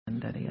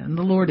And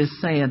the Lord is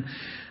saying,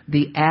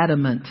 the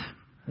adamant,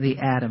 the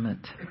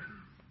adamant,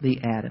 the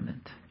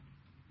adamant,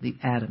 the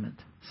adamant,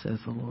 says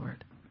the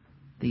Lord.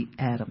 The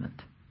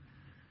adamant.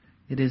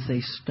 It is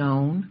a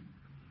stone.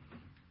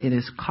 It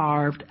is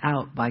carved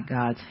out by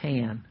God's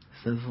hand,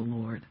 says the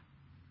Lord.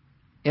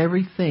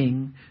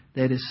 Everything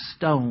that is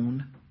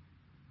stone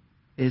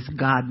is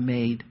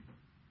God-made.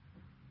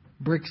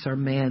 Bricks are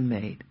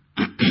man-made.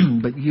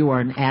 But you are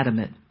an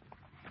adamant.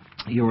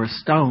 You are a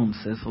stone,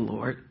 says the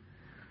Lord.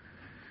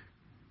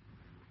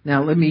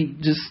 Now let me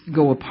just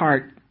go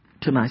apart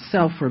to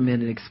myself for a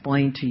minute and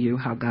explain to you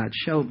how God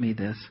showed me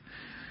this.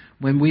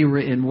 When we were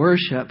in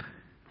worship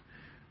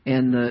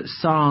and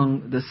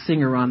the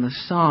singer on the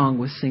song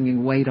was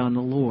singing Wait on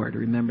the Lord.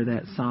 Remember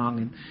that song?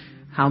 And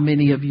how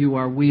many of you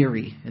are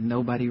weary? And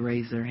nobody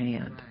raised their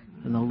hand.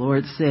 And the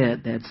Lord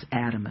said, that's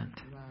adamant.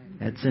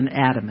 That's an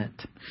adamant.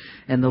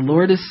 And the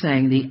Lord is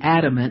saying the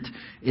adamant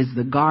is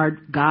the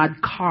God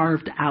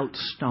carved out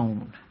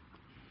stone.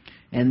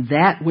 And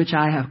that which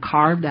I have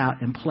carved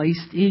out and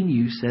placed in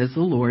you, says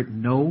the Lord,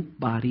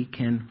 nobody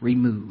can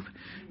remove.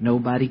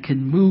 Nobody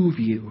can move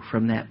you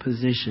from that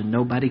position.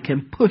 Nobody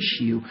can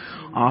push you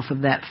off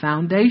of that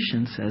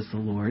foundation, says the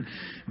Lord,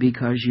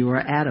 because you are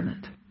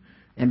adamant.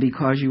 And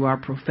because you are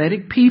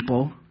prophetic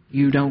people,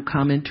 you don't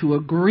come into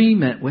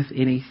agreement with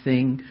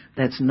anything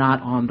that's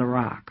not on the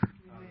rock.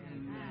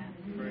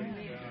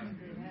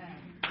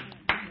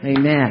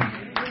 Amen.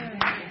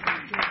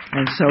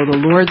 And so the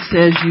Lord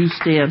says you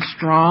stand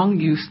strong,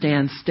 you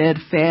stand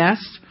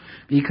steadfast,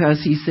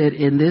 because he said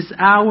in this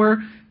hour,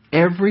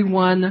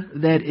 everyone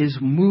that is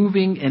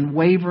moving and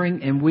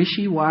wavering and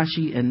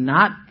wishy-washy and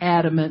not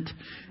adamant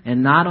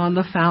and not on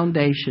the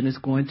foundation is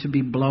going to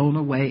be blown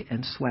away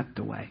and swept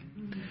away.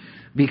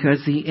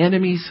 Because the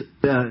enemy's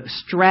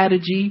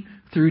strategy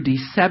through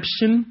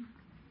deception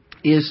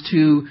is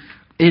to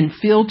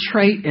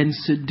infiltrate and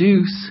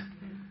seduce,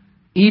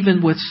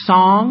 even with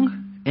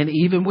song and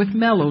even with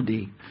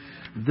melody,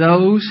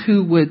 those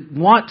who would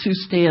want to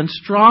stand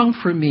strong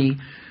for me,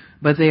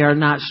 but they are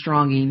not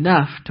strong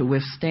enough to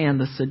withstand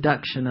the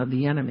seduction of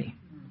the enemy.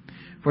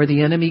 For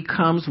the enemy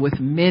comes with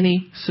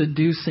many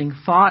seducing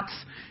thoughts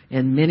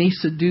and many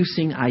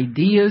seducing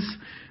ideas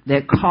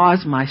that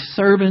cause my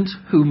servants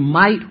who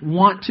might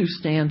want to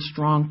stand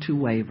strong to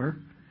waver.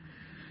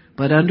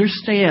 But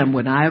understand,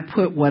 when I have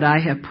put what I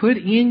have put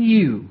in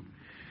you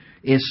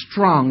is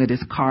strong. It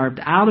is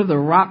carved out of the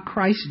rock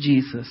Christ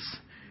Jesus.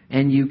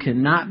 And you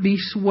cannot be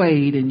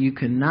swayed and you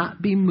cannot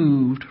be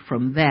moved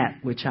from that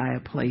which I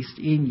have placed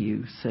in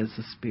you, says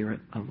the Spirit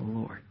of the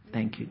Lord.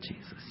 Thank you,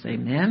 Jesus.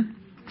 Amen.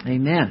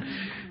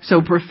 Amen.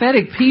 So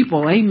prophetic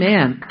people,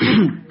 amen.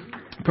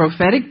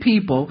 Prophetic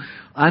people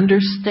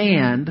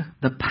understand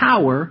the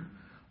power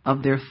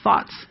of their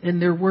thoughts and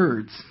their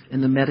words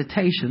in the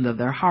meditation of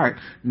their heart.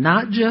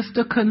 Not just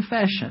a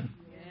confession.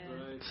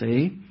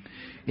 See?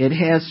 It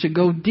has to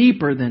go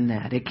deeper than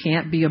that. It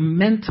can't be a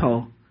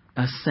mental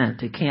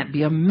assent. It can't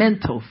be a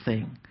mental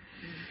thing.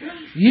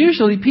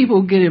 Usually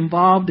people who get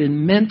involved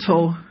in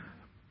mental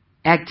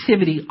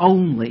activity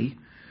only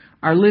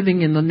are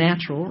living in the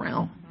natural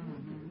realm.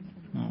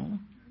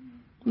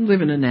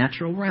 Live in a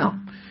natural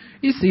realm.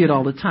 You see it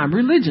all the time.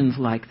 Religion's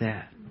like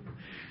that.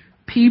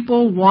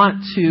 People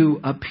want to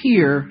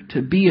appear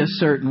to be a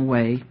certain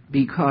way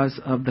because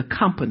of the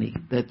company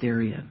that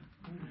they're in.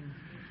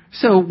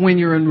 So when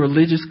you're in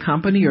religious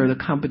company or the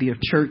company of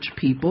church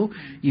people,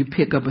 you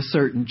pick up a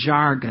certain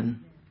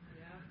jargon.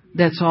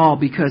 That's all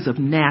because of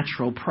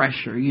natural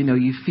pressure. You know,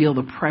 you feel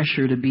the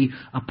pressure to be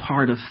a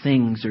part of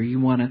things, or you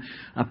want to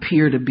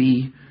appear to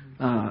be,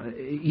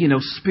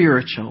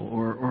 spiritual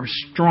or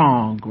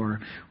strong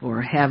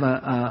or have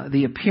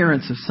the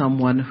appearance of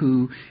someone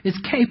who is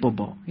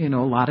capable. You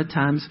know, a lot of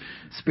times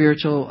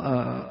spiritual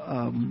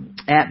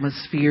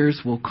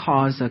atmospheres will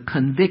cause a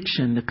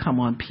conviction to come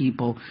on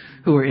people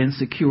who are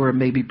insecure and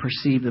maybe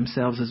perceive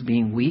themselves as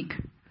being weak.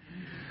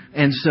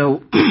 And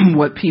so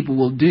what people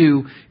will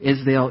do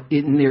is they'll,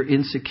 in their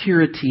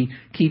insecurity,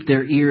 keep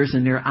their ears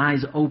and their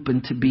eyes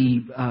open to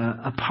be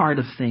a part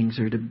of things,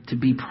 or to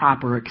be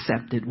proper,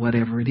 accepted,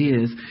 whatever it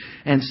is.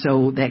 And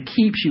so that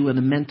keeps you in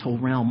a mental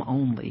realm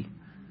only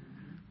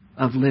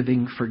of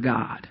living for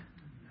God.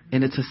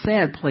 And it's a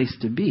sad place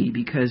to be,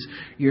 because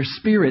your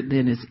spirit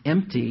then is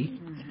empty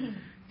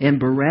and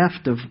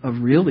bereft of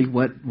really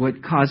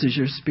what causes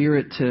your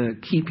spirit to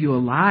keep you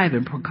alive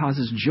and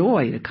causes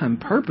joy to come,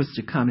 purpose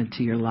to come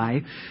into your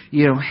life.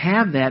 You don't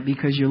have that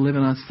because you're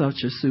living on such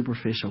a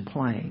superficial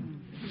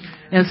plane.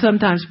 And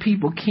sometimes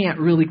people can't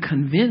really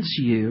convince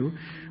you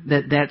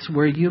that that's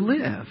where you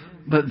live.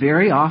 But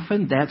very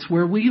often that's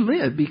where we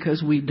live,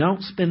 because we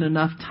don't spend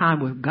enough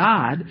time with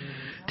God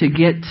to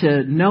get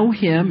to know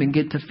Him and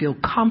get to feel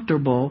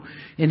comfortable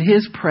in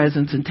His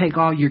presence and take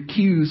all your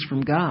cues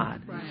from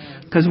God.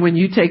 Because when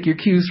you take your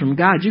cues from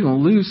God, you're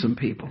going to lose some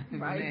people. In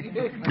fact,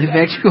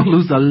 you're going to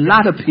lose a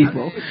lot of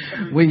people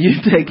when you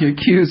take your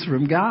cues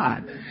from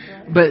God.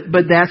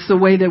 But that's the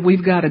way that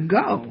we've got to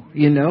go.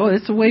 You know,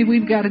 it's the way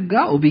we've got to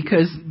go,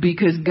 because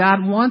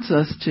God wants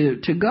us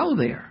to go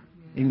there.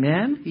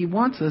 Amen. He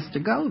wants us to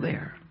go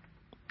there.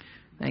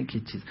 Thank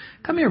you, Jesus.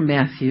 Come here,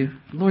 Matthew.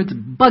 The Lord's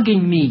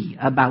bugging me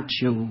about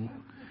you.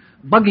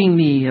 Bugging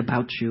me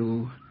about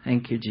you.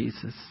 Thank you,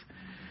 Jesus.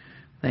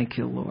 Thank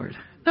you, Lord.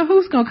 Now,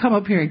 who's going to come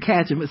up here and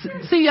catch him?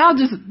 See, y'all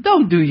just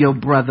don't do your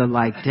brother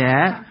like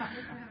that.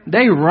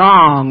 They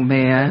wrong,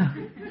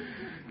 man.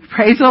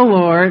 Praise the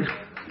Lord.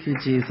 Thank you,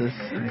 Jesus.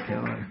 Thank you,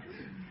 Lord.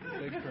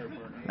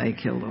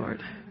 Thank you,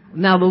 Lord.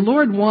 Now, the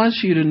Lord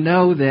wants you to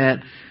know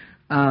that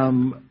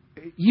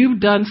you've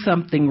done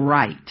something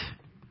right.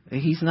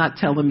 He's not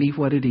telling me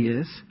what it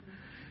is,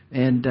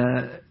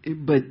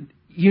 but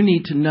you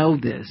need to know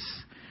this,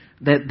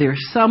 that there's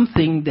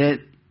something that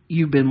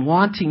you've been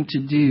wanting to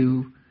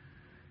do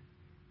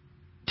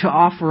to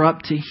offer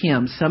up to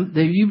Him.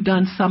 That you've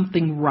done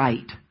something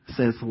right,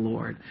 says the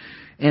Lord.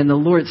 And the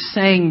Lord's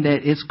saying that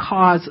it's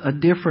caused a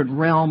different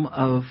realm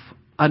of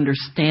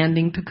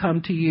understanding to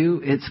come to you.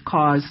 It's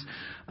caused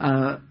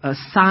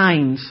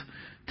signs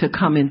to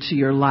come into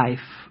your life,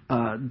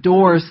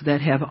 doors that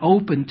have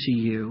opened to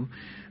you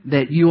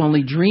that you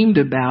only dreamed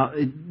about.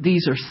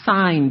 These are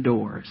sign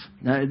doors.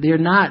 They're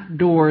not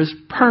doors,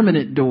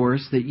 permanent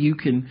doors that you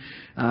can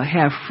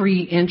have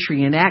free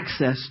entry and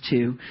access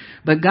to.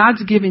 But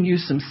God's given you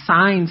some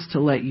signs to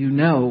let you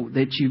know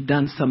that you've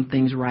done some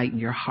things right in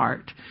your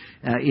heart,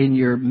 in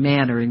your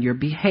manner, in your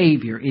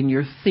behavior, in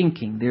your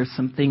thinking. There's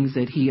some things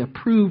that He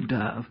approved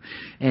of,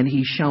 and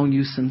He's shown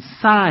you some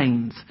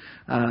signs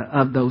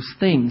of those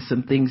things,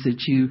 some things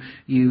that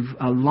you've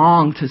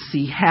longed to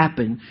see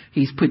happen.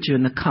 He's put you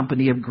in the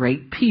company of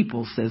great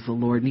people, says the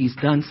Lord, and He's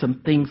done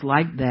some things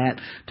like that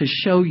to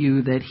show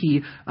you that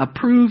He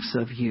approves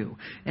of you.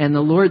 And the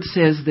Lord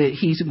says that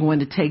He's going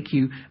to take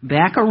you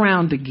back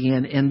around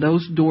again, and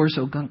those doors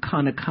are going to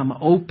kind of come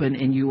open,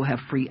 and you will have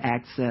free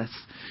access.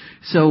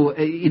 So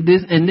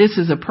this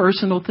is a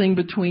personal thing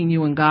between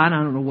you and God.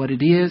 I don't know what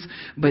it is,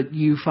 but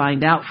you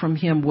find out from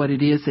Him what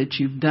it is that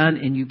you've done,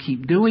 and you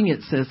keep doing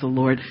it, says the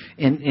Lord,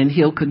 and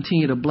He'll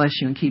continue to bless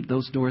you and keep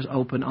those doors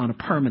open on a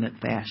permanent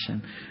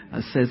fashion,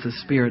 says the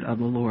Spirit of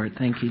the Lord.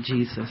 Thank you,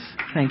 Jesus.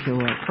 Thank you,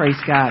 Lord. Praise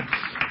God.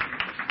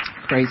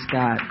 Praise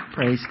God.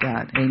 Praise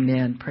God.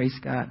 Amen. Praise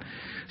God.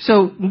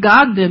 So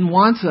God then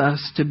wants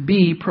us to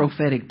be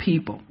prophetic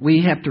people.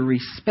 We have to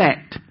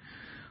respect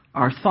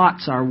our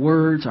thoughts, our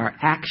words, our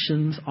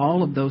actions.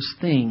 All of those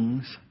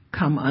things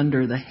come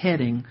under the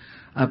heading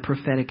of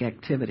prophetic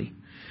activity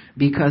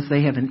because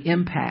they have an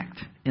impact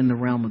in the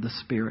realm of the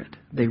Spirit.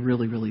 They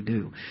really, really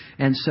do.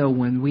 And so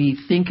when we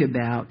think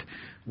about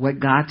what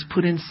God's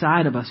put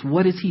inside of us,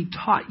 what has He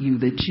taught you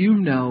that you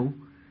know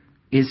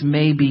is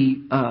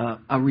maybe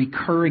a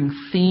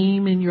recurring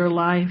theme in your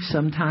life?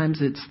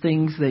 Sometimes it's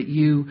things that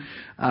you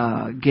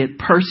get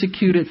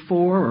persecuted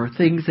for, or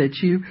things that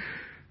you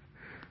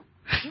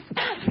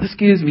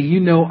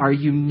are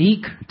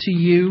unique to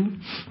you.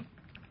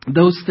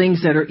 Those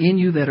things that are in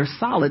you that are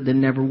solid, that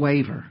never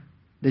waver,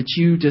 that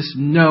you just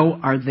know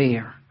are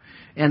there.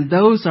 And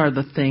those are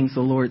the things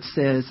the Lord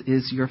says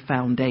is your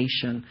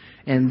foundation.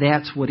 And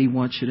that's what He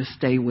wants you to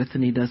stay with,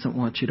 and He doesn't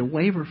want you to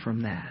waver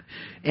from that.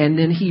 And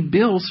then He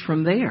builds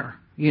from there.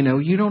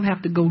 You don't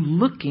have to go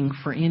looking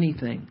for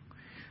anything.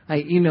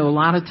 A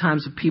lot of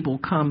times people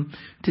come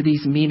to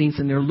these meetings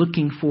and they're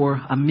looking for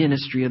a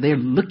ministry, or they're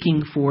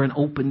looking for an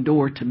open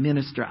door to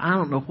minister. I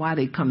don't know why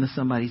they come to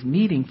somebody's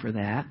meeting for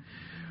that.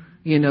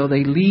 They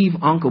leave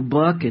Uncle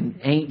Buck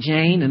and Aunt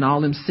Jane and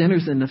all them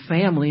sinners in the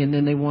family, and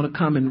then they want to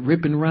come and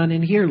rip and run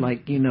in here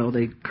like,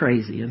 they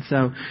crazy. And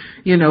so,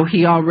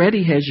 He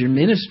already has your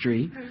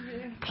ministry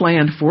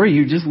planned for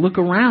you. Just look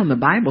around. The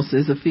Bible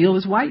says the field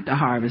is white to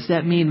harvest.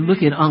 That means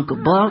look at Uncle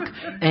Buck,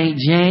 Aunt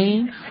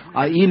Jane,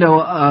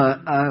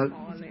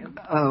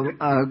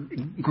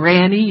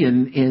 Granny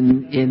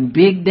and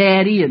Big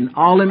Daddy and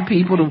all them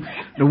people,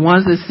 the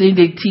ones that see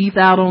their teeth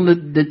out on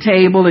the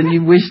table and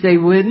you wish they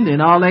wouldn't, and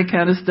all that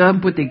kind of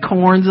stuff, put their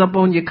corns up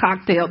on your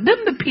cocktail.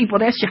 Them the people,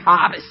 that's your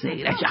harvest,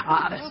 see, that's your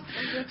harvest.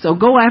 So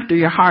go after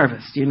your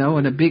harvest, in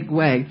a big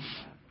way.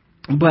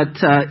 But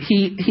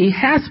he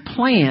has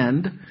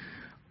planned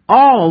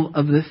all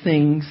of the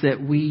things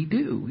that we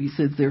do. He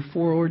says they're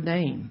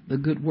foreordained. The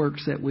good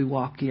works that we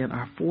walk in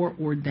are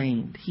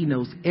foreordained. He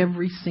knows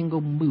every single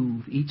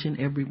move each and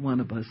every one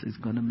of us is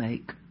going to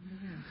make.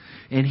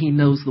 And He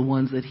knows the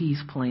ones that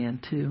He's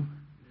planned too.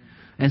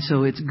 And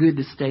so it's good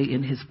to stay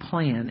in His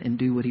plan and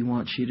do what He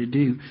wants you to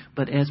do.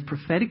 But as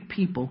prophetic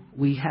people,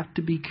 we have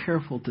to be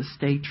careful to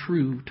stay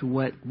true to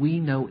what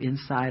we know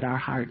inside our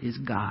heart is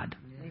God.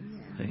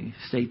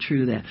 Stay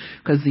true to that,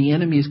 because the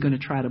enemy is going to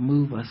try to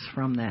move us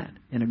from that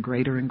in a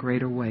greater and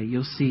greater way.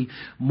 You'll see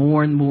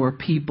more and more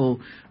people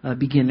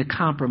begin to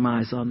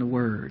compromise on the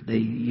word. They,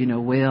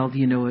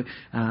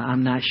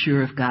 I'm not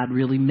sure if God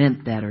really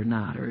meant that or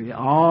not, or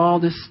all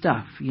this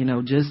stuff,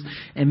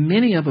 and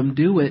many of them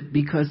do it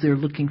because they're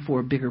looking for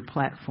a bigger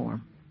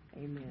platform.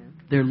 Amen.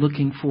 They're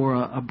looking for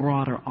a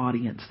broader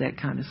audience, that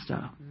kind of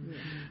stuff.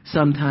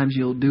 Sometimes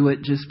you'll do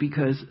it just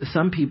because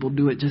some people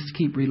do it just to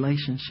keep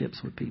relationships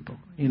with people,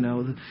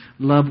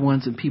 loved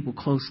ones and people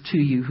close to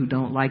you who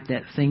don't like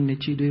that thing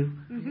that you do.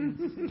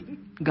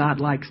 God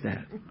likes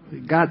that.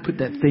 God put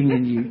that thing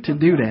in you to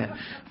do that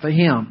for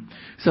him.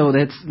 So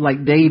that's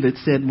like David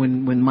said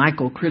when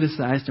Michael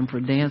criticized him for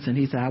dancing.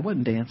 He said, I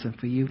wasn't dancing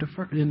for you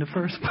in the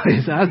first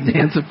place. I was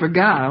dancing for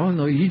God. I don't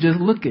know. You just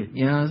looking.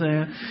 You know what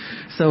I'm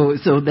saying?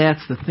 So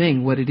that's the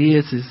thing. What it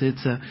is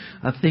it's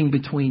a thing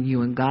between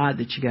you and God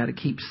that you got to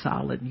keep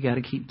solid. You got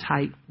to keep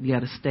tight. You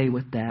got to stay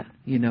with that,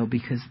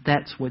 because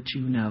that's what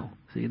you know.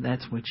 See,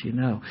 that's what you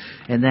know.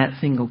 And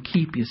that thing will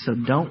keep you. So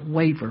don't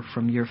waver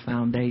from your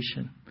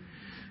foundation.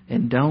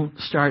 And don't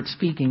start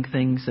speaking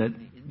things that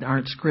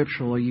aren't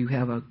scriptural or you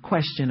have a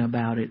question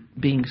about it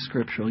being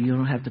scriptural. You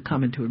don't have to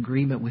come into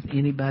agreement with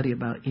anybody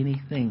about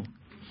anything,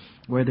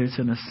 whether it's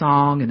in a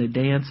song and a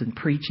dance and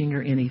preaching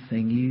or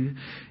anything.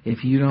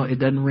 It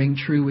doesn't ring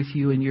true with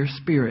you in your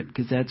spirit,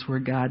 because that's where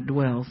God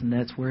dwells and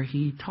that's where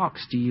he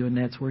talks to you and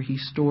that's where he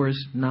stores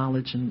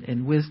knowledge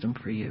and wisdom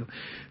for you.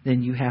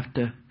 Then you have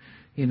to,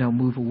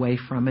 move away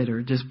from it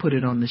or just put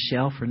it on the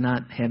shelf or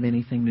not have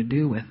anything to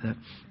do with it.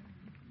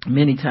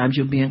 Many times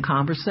you'll be in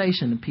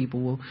conversation and people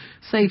will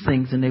say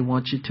things and they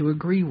want you to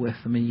agree with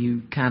them, and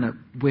you kind of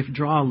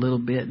withdraw a little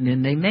bit and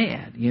then they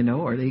mad,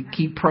 or they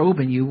keep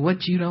probing you. What,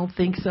 you don't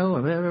think so?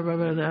 And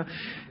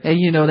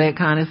that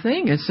kind of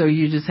thing. And so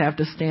you just have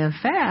to stand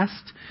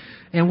fast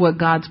in what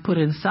God's put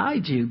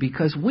inside you,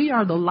 because we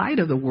are the light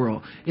of the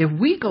world. If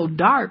we go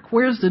dark,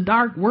 where's the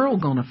dark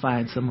world going to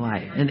find some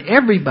light? And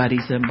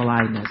everybody's in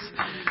blindness.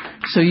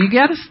 So you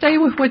got to stay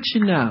with what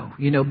you know.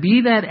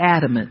 Be that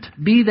adamant,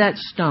 be that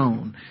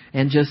stone,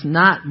 and just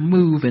not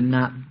move and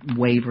not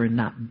waver and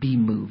not be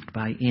moved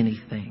by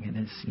anything. And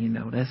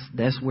it's,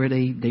 that's where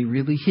they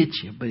really hit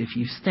you. But if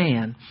you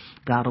stand,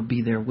 God will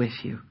be there with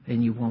you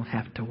and you won't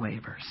have to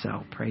waver.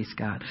 So praise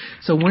God.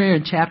 So we're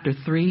in chapter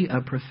 3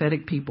 of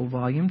Prophetic People,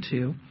 volume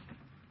 2.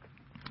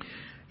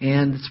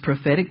 And it's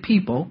prophetic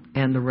people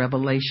and the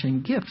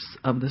revelation gifts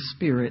of the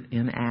Spirit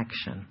in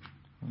action.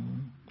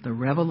 The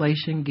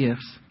revelation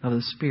gifts of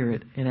the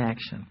Spirit in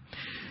action.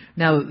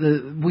 Now,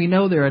 we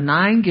know there are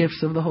 9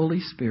 gifts of the Holy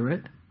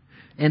Spirit,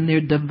 and they're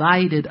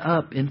divided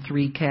up in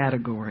 3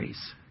 categories.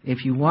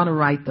 If you want to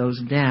write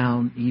those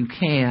down, you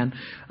can.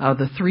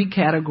 The 3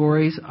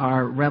 categories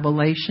are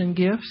revelation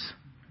gifts,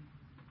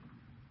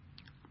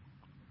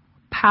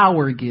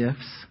 power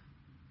gifts,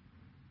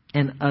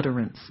 and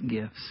utterance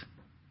gifts.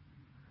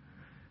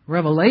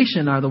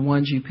 Revelation are the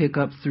ones you pick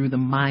up through the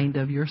mind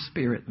of your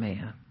spirit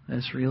man.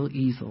 That's real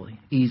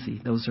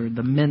easy. Those are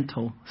the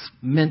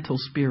mental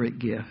spirit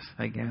gifts,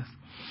 I guess.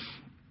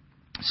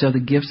 So the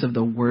gifts of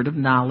the word of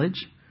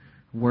knowledge,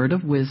 word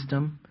of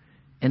wisdom,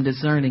 and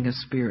discerning of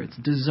spirits.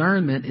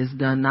 Discernment is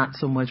done not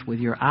so much with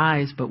your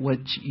eyes, but what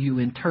you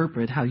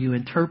interpret, how you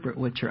interpret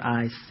what your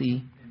eyes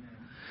see.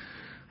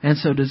 And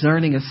so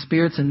discerning of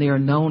spirits, and they are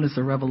known as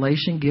the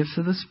revelation gifts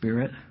of the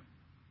Spirit.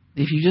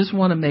 If you just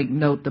want to make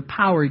note, the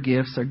power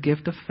gifts are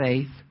gift of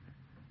faith,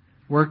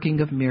 working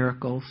of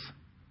miracles,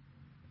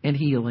 and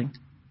healing.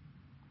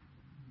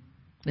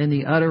 And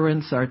the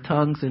utterance are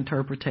tongues,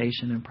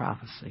 interpretation, and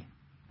prophecy.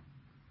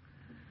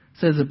 It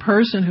says a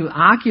person who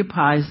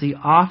occupies the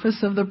office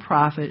of the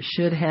prophet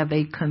should have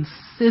a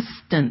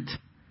consistent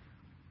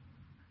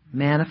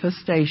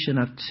manifestation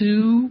of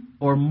 2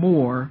 or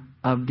more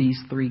of these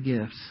 3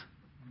 gifts.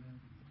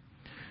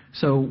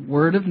 So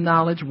word of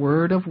knowledge,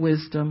 word of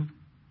wisdom,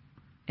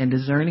 and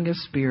discerning of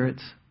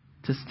spirits,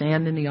 to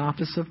stand in the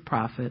office of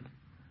prophet,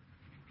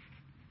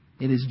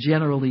 it is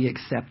generally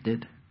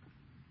accepted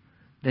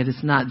that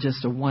it's not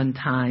just a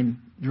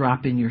one-time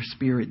drop in your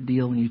spirit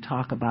deal and you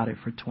talk about it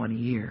for 20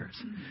 years.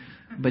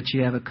 But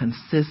you have a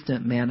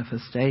consistent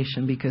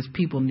manifestation because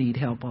people need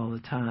help all the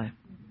time,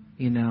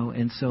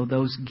 And so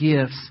those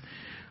gifts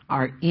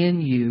are in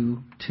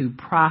you to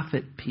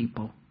profit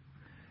people.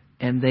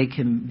 And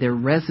they're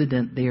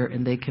resident there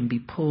and they can be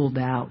pulled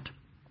out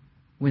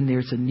when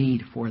there's a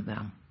need for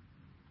them.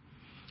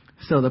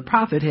 So the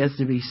prophet has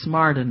to be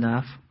smart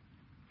enough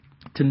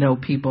to know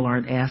people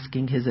aren't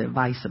asking his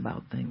advice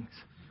about things.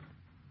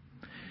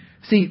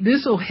 See,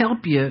 this will help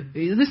you.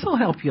 This will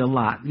help you a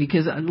lot,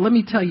 because let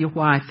me tell you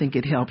why I think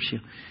it helps you.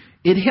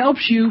 It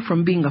helps you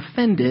from being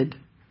offended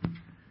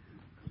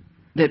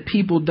that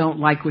people don't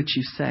like what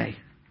you say.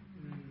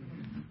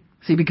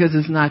 See, because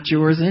it's not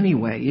yours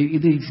anyway.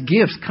 These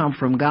gifts come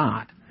from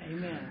God.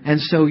 Amen. And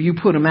so you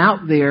put them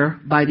out there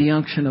by the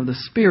unction of the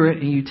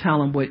Spirit, and you tell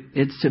them what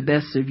it's to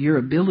best of your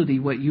ability,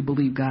 what you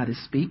believe God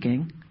is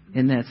speaking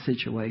in that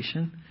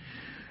situation.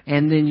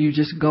 And then you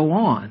just go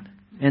on.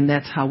 And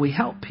that's how we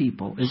help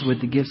people, is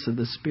with the gifts of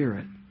the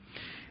Spirit.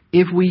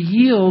 If we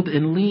yield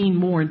and lean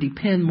more and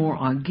depend more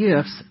on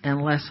gifts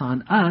and less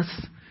on us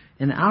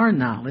and our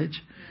knowledge,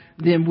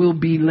 then we'll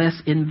be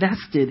less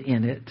invested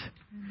in it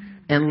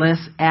and less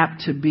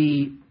apt to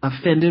be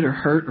offended or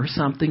hurt or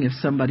something if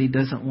somebody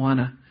doesn't want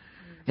to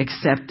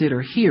accept it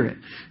or hear it.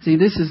 See,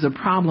 this is the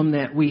problem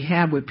that we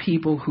have with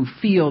people who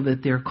feel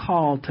that they're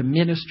called to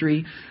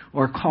ministry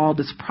or called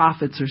as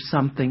prophets or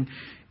something.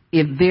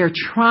 if they're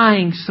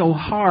trying so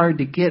hard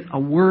to get a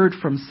word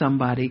from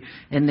somebody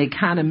and they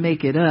kind of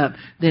make it up,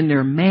 then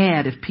they're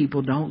mad if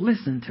people don't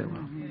listen to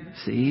them.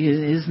 See,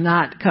 it's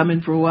not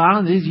coming for a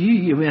while. It's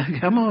you.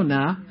 Come on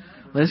now.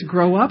 Let's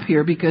grow up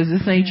here because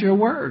this ain't your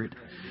word.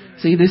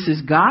 See, this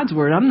is God's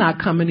word. I'm not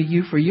coming to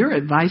you for your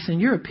advice and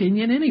your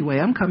opinion anyway.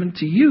 I'm coming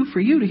to you for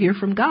you to hear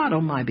from God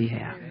on my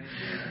behalf.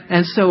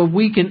 And so if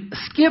we can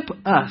skip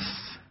us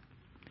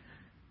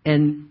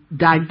and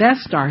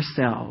divest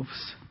ourselves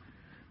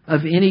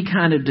of any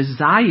kind of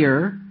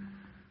desire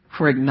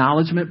for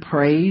acknowledgement,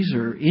 praise,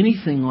 or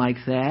anything like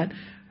that,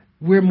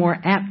 we're more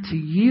apt to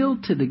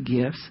yield to the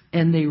gifts,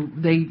 and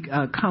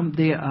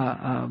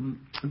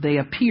they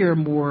appear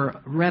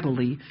more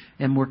readily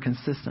and more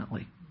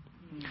consistently.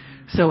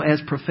 So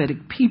as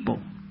prophetic people,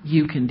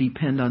 you can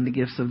depend on the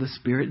gifts of the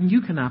Spirit, and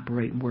you can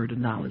operate in word of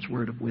knowledge,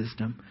 word of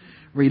wisdom,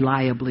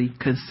 reliably,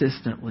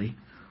 consistently,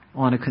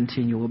 on a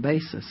continual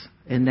basis.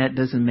 And that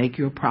doesn't make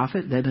you a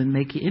prophet. That doesn't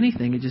make you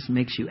anything. It just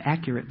makes you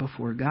accurate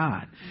before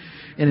God.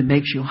 And it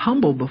makes you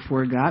humble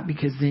before God,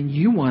 because then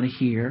you want to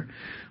hear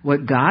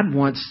what God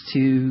wants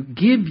to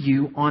give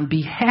you on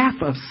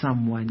behalf of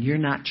someone. You're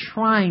not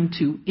trying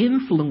to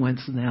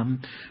influence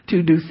them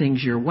to do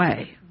things your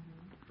way.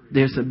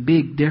 There's a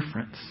big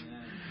difference.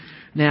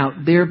 Now,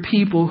 there are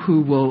people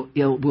who will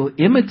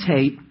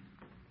imitate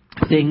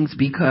things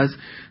because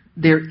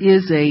there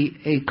is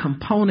a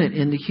component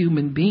in the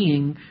human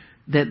being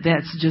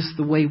that's just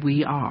the way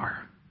we are.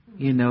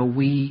 You know,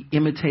 we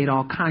imitate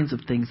all kinds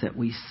of things that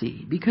we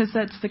see because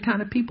that's the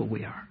kind of people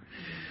we are.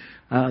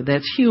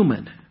 That's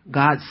human.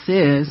 God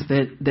says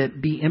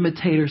that be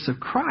imitators of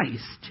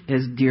Christ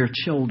as dear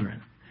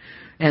children.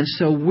 And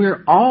so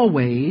we're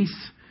always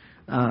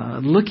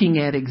looking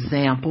at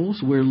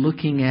examples. We're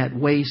looking at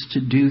ways to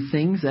do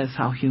things. That's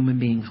how human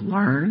beings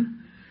learn.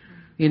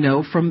 You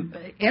know, from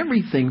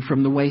everything,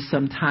 from the way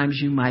sometimes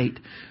you might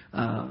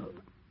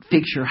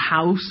fix your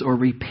house or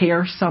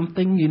repair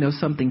something, you know,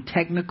 something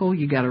technical.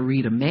 You got to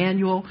read a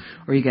manual,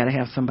 or you got to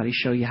have somebody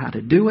show you how to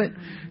do it.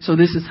 So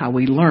this is how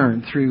we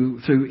learn,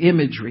 through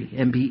imagery,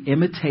 and be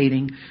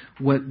imitating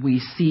what we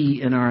see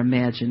in our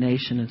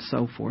imagination and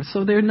so forth.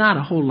 So there are not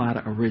a whole lot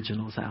of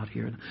originals out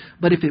here.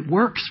 But if it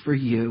works for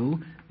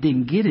you,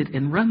 then get it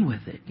and run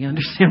with it. You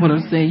understand what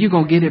I'm saying? You're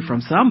going to get it from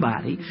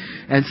somebody,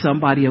 and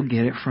somebody will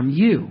get it from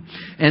you.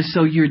 And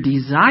so your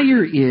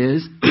desire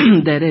is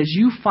that as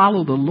you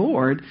follow the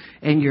Lord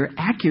and you're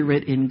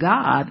accurate in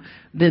God,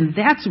 then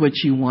that's what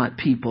you want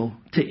people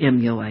to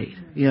emulate.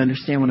 You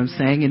understand what I'm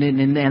saying?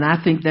 And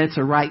I think that's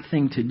a right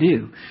thing to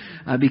do,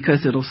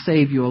 because it'll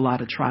save you a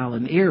lot of trial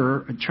and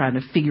error trying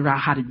to figure out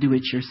how to do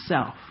it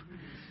yourself.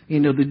 You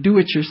know, the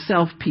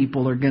do-it-yourself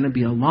people are going to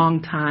be a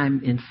long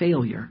time in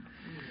failure,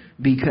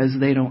 because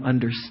they don't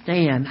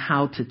understand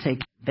how to take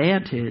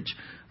advantage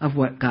of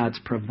what God's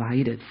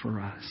provided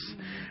for us.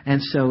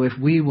 And so if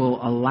we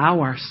will allow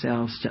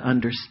ourselves to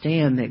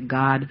understand that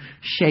God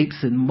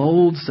shapes and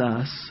molds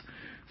us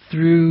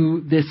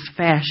through this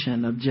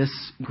fashion of just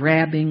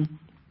grabbing,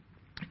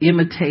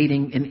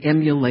 imitating, and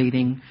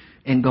emulating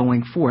and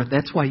going forth,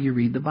 that's why you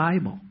read the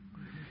Bible.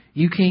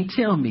 You can't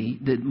tell me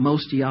that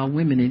most of y'all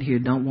women in here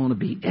don't want to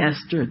be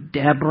Esther,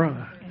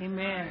 Deborah.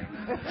 Amen.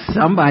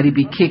 Somebody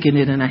be kicking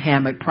it in a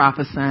hammock,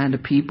 prophesying to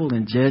people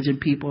and judging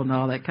people and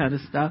all that kind of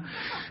stuff.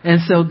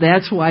 And so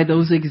that's why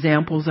those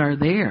examples are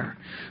there,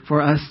 for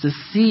us to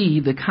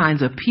see the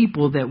kinds of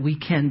people that we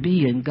can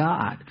be in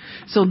God.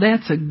 So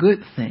that's a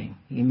good thing.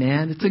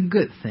 Amen. It's a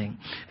good thing.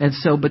 And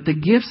so, but the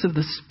gifts of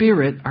the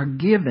Spirit are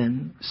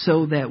given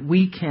so that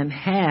we can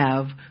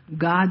have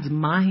God's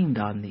mind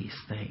on these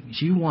things.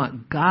 You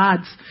want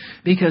God's,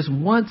 because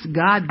once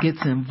God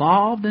gets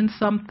involved in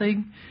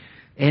something,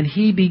 and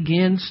He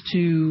begins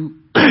to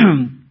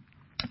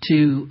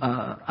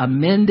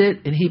amend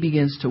it, and He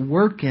begins to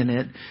work in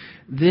it,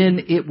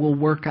 then it will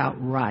work out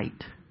right.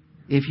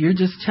 If you're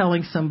just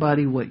telling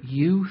somebody what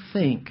you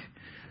think,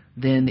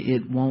 then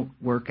it won't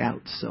work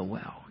out so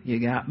well. You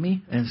got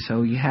me? And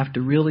so you have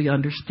to really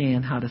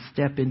understand how to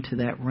step into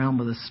that realm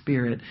of the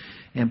Spirit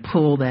and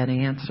pull that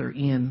answer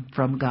in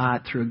from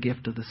God through a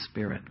gift of the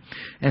Spirit.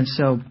 And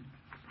so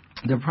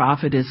the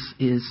prophet is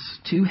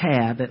to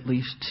have at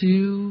least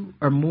 2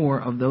 or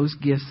more of those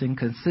gifts in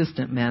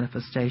consistent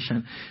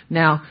manifestation.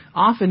 Now,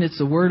 often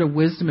it's a word of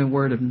wisdom and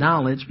word of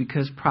knowledge,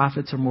 because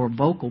prophets are more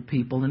vocal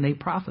people and they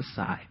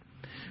prophesy.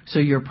 So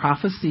your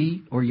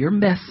prophecy or your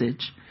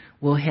message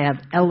will have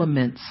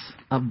elements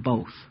of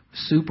both.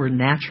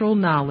 Supernatural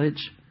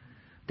knowledge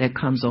that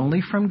comes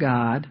only from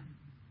God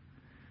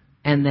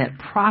and that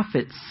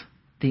profits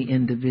the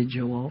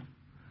individual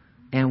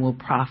and will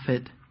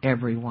profit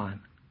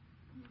everyone.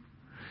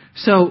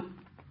 So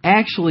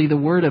actually the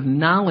word of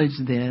knowledge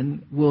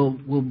then will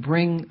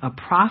bring a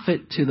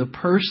profit to the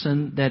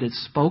person that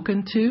it's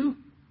spoken to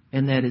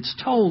and that it's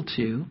told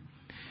to.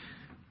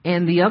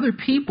 And the other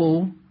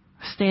people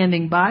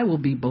standing by will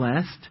be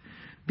blessed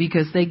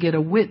because they get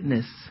a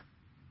witness.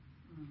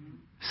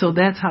 So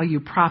that's how you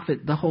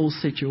profit the whole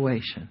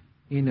situation.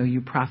 You know,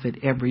 you profit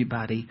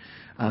everybody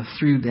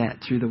through that,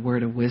 through the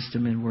word of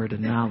wisdom and word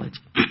of knowledge.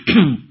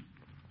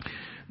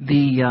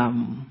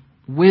 The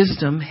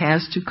wisdom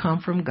has to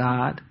come from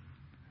God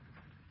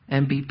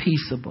and be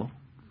peaceable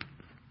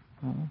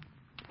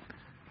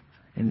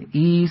and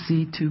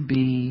easy to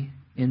be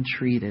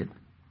entreated.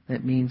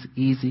 That means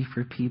easy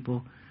for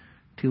people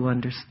to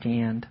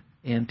understand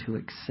and to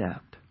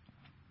accept.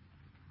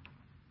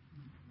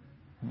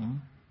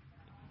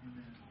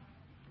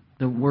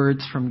 The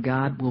words from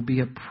God will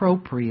be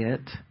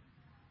appropriate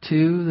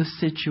to the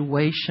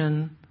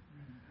situation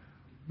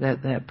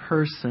that that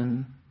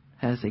person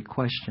has a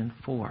question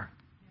for.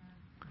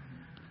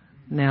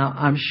 Now,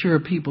 I'm sure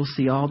people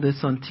see all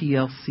this on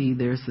TLC.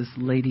 There's this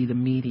lady, the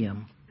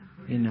medium,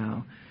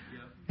 and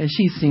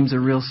she seems a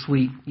real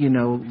sweet,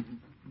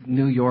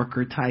 New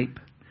Yorker type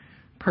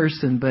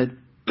person. But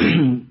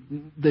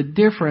the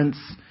difference,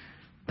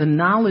 the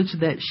knowledge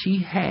that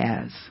she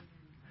has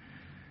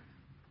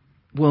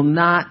will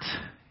not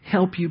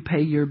help you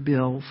pay your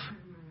bills,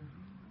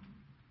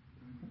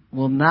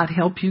 will not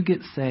help you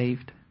get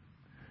saved,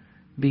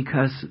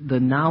 because the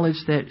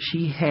knowledge that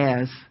she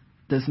has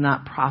does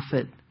not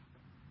profit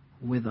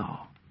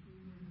withal.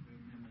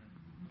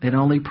 It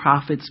only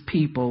profits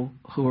people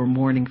who are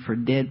mourning for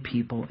dead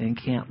people and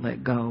can't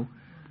let go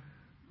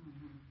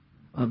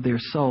of their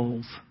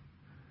souls.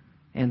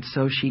 And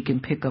so she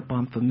can pick up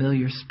on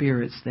familiar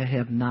spirits that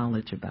have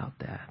knowledge about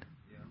that.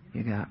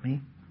 You got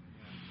me?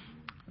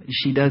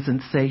 She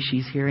doesn't say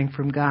she's hearing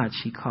from God.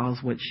 She calls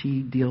what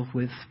she deals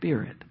with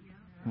spirit.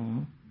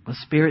 A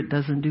spirit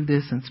doesn't do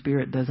this, and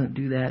spirit doesn't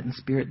do that, and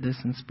spirit this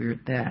and spirit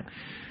that.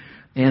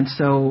 And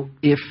so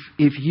if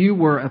you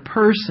were a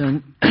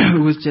person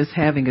who was just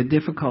having a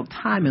difficult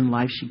time in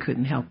life, she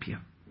couldn't help you.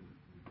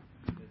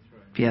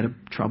 If you had a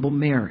troubled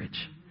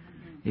marriage,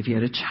 if you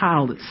had a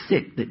child that's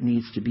sick that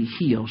needs to be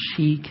healed,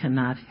 she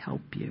cannot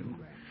help you.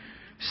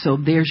 So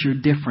there's your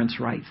difference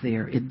right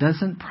there. It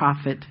doesn't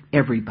profit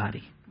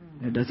everybody.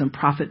 It doesn't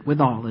profit with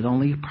all. It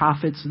only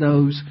profits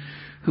those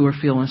who are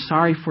feeling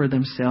sorry for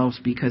themselves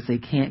because they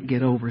can't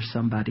get over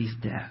somebody's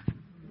death.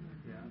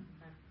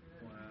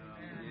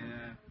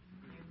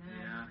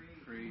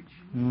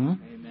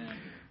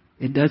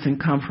 It doesn't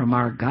come from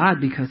our God,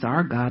 because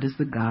our God is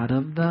the God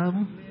of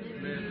the...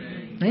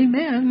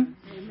 Amen.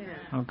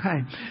 Okay.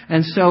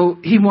 And so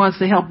he wants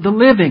to help the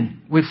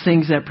living with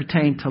things that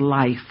pertain to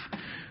life,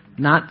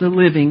 not the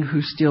living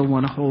who still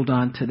want to hold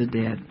on to the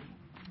dead.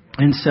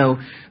 And so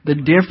the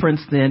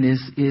difference then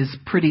is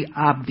pretty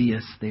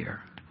obvious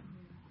there.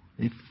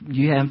 If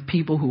you have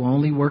people who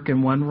only work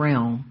in one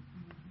realm,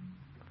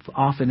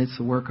 often it's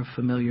the work of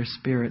familiar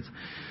spirits.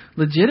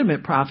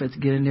 Legitimate prophets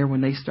get in there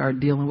when they start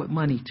dealing with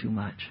money too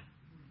much.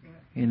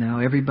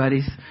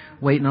 Everybody's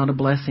waiting on a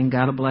blessing,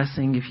 got a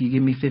blessing. If you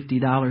give me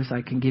 $50,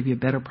 I can give you a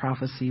better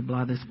prophecy,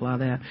 blah this, blah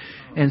that.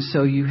 And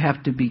so you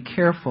have to be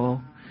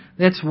careful.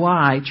 That's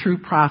why true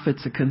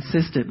prophet's a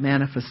consistent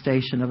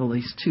manifestation of at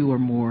least two or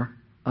more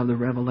of the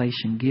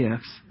revelation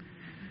gifts,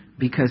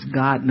 because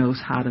God knows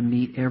how to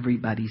meet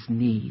everybody's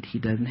need. He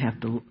doesn't have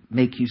to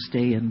make you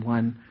stay in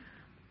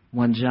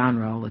one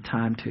genre all the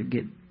time to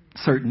get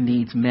certain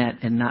needs met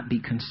and not be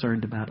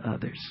concerned about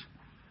others.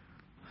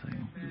 So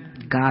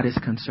God is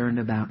concerned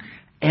about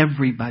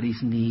everybody's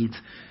needs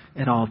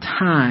at all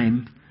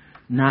time,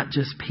 not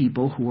just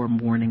people who are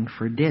mourning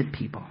for dead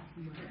people.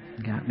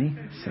 Got me?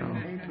 So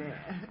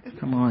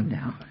come on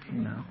now,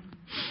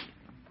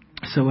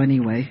 So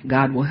anyway,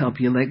 God will help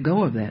you let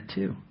go of that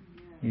too.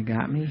 You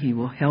got me? He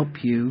will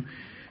help you,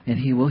 and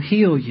he will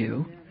heal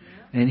you,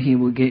 and he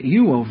will get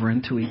you over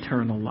into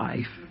eternal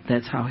life.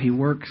 That's how he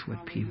works with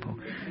people.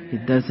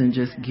 It doesn't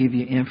just give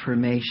you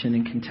information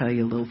and can tell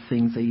you little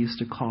things they used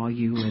to call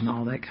you and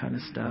all that kind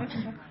of stuff.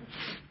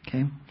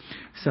 Okay?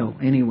 So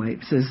anyway,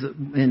 it says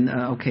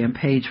on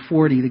page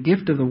 40, the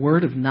gift of the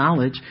word of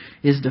knowledge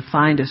is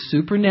defined as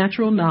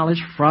supernatural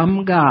knowledge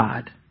from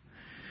God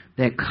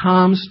that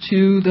comes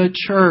to the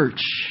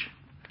church.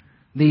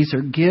 These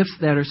are gifts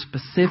that are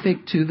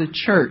specific to the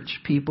church.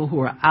 People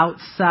who are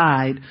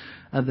outside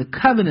of the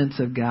covenants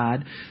of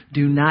God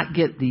do not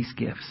get these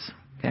gifts.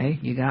 Okay,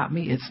 you got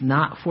me? It's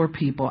not for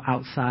people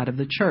outside of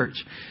the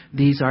church.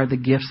 These are the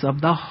gifts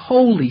of the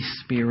Holy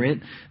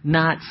Spirit,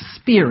 not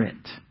spirit.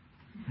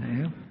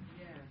 Okay?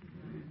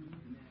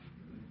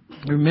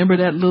 Remember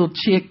that little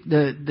chick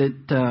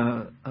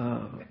that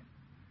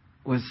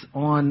was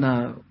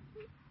on...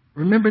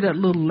 remember that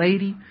little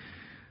lady?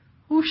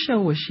 Whose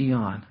show was she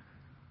on?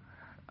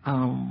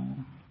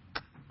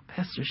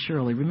 Pastor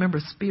Shirley.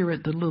 Remember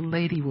Spirit, the little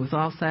lady was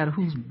outside of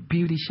whose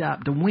beauty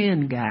shop? The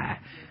Wynn guy.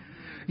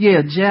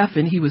 Yeah, Jeff,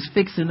 and he was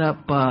fixing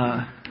up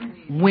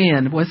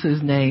Wynn. What's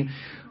his name?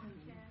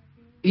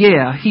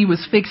 Yeah, he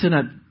was fixing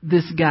up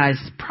this guy's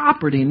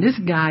property, and this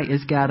guy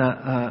has got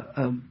a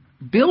 $1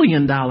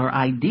 billion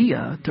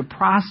idea to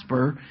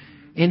prosper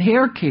in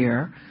hair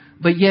care,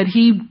 but yet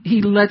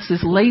he lets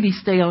this lady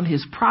stay on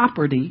his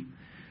property,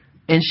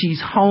 and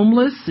she's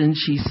homeless and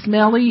she's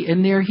smelly,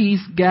 and there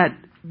he's got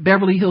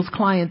Beverly Hills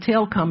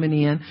clientele coming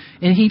in,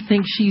 and he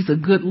thinks she's a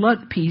good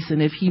luck piece,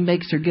 and if he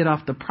makes her get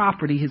off the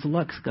property, his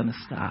luck's going to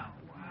stop.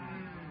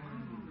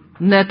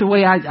 Isn't that the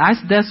way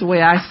that's the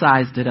way I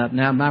sized it up.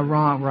 Now, am I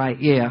wrong? Right.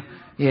 Yeah.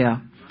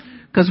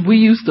 Because we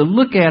used to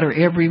look at her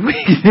every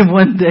week, and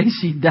one day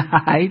she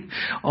died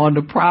on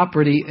the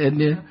property, and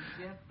then,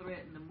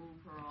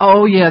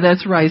 oh yeah,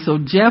 that's right. So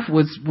Jeff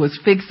was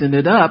fixing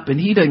it up, and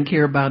he doesn't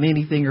care about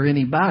anything or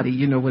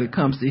anybody, when it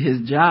comes to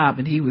his job,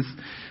 and he was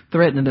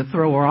threatening to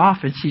throw her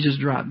off, and she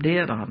just dropped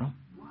dead on him.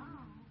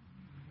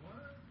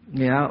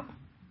 Yeah.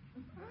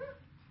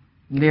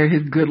 There,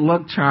 his good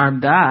luck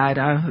charm died.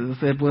 I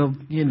said, well,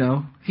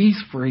 he's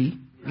free.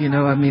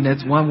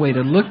 That's one way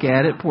to look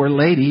at it. Poor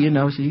lady,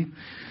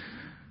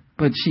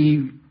 but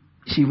she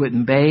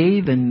wouldn't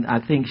bathe, and I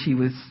think she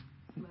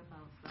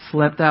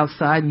slept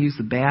outside and used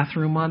the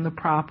bathroom on the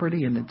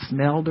property, and it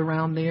smelled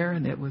around there,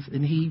 and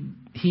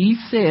he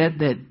said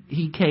that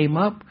he came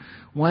up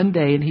one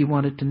day and he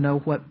wanted to know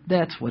what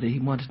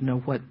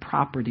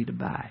property to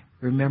buy.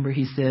 Remember,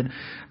 he said,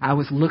 I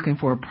was looking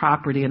for a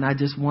property and I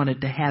just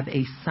wanted to have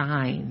a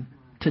sign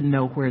to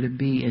know where to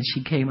be. And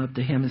she came up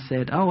to him and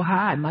said, oh,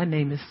 hi, my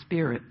name is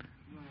Spirit.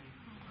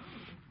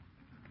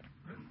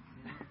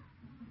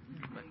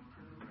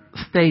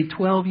 Stayed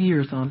 12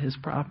 years on his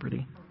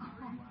property.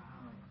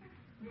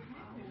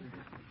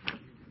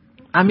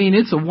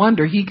 It's a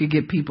wonder he could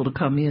get people to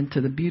come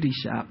into the beauty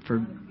shop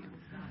for,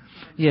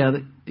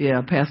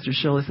 Pastor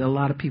Shirley said a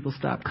lot of people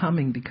stopped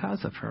coming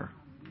because of her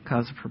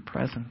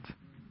presence.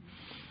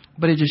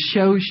 But it just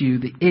shows you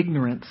the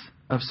ignorance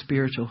of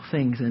spiritual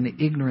things and the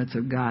ignorance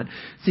of God.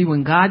 See,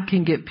 when God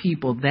can get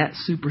people that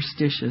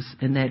superstitious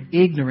and that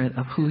ignorant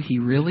of who he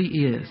really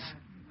is,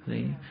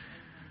 see,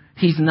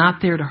 he's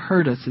not there to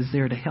hurt us, he's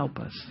there to help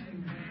us.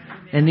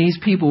 And these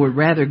people would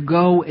rather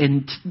go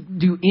and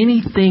do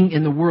anything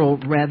in the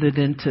world rather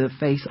than to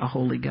face a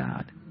holy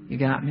God. You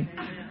got me?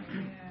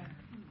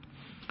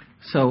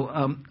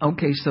 So,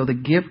 so the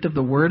gift of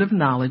the word of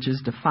knowledge is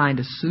to find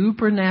a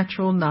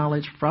supernatural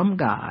knowledge from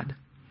God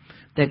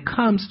that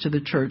comes to the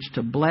church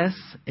to bless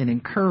and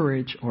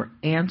encourage or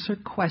answer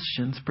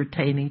questions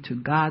pertaining to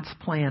God's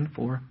plan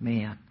for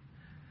man.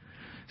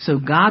 So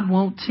God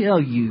won't tell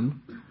you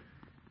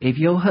if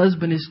your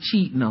husband is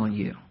cheating on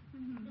you.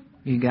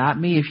 You got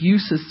me? If you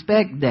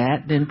suspect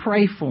that, then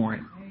pray for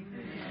him.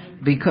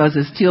 Because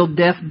it's till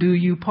death do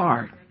you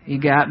part. You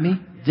got me?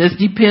 Just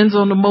depends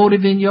on the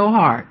motive in your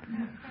heart.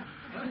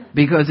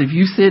 Because if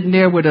you sitting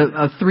there with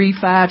a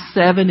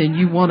 357 and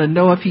you want to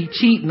know if he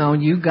cheating on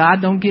you,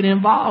 God don't get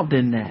involved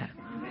in that.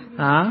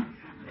 Huh?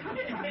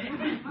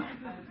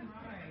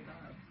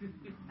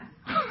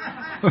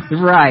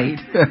 Right.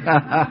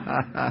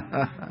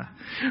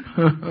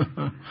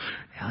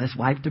 Let's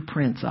wipe the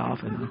prince off.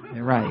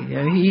 Right.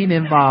 He ain't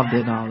involved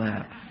in all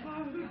that.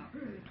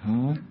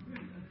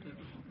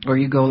 Or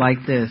you go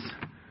like this.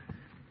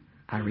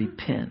 I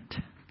repent.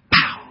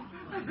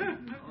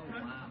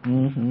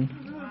 Mm-hmm.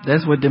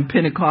 That's what them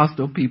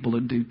Pentecostal people will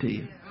do to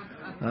you.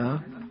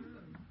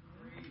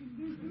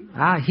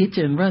 I'll hit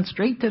you and run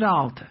straight to the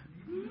altar.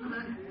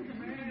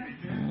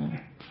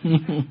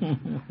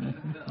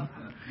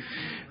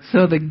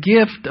 So the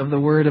gift of the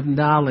word of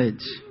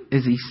knowledge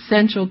is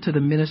essential to the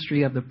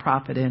ministry of the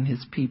prophet and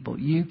his people.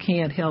 You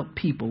can't help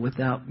people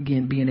without,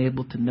 again, being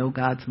able to know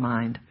God's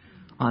mind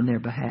on their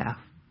behalf.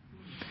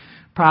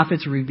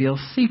 Prophets reveal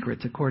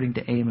secrets, according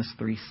to Amos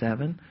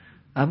 3:7,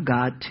 of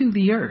God to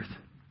the earth.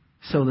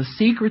 So the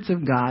secrets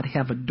of God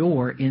have a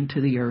door into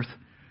the earth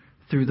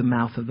through the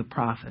mouth of the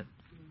prophet.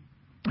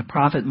 A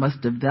prophet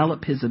must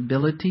develop his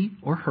ability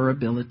or her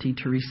ability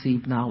to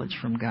receive knowledge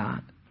from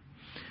God.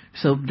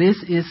 So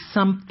this is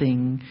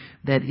something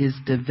that is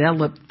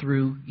developed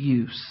through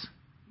use.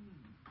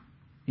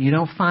 You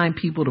don't find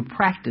people to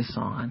practice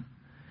on,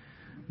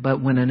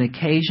 but when an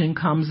occasion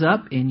comes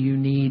up and you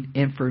need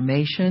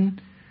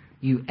information,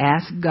 you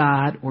ask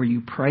God or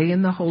you pray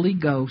in the Holy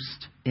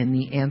Ghost and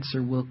the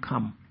answer will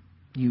come.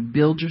 You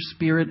build your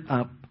spirit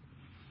up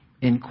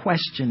in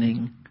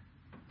questioning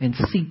and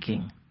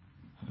seeking.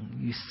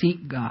 You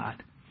seek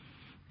God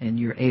and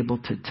you're able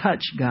to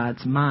touch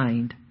God's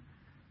mind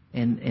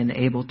and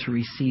able to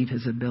receive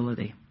his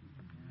ability.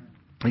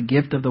 The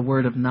gift of the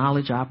word of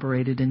knowledge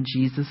operated in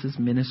Jesus'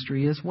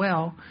 ministry as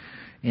well.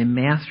 In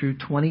Matthew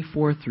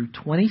 24 through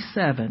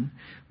 27,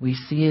 we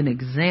see an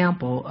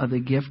example of the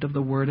gift of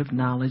the word of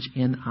knowledge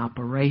in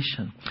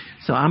operation.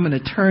 So I'm going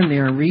to turn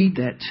there and read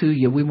that to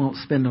you. We won't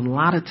spend a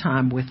lot of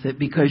time with it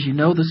because you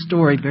know the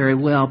story very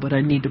well, but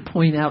I need to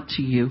point out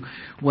to you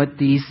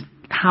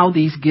how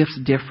these gifts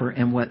differ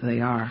and what they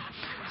are.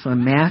 So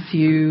in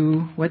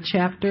Matthew, what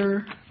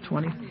chapter?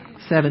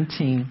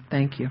 17.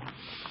 Thank you.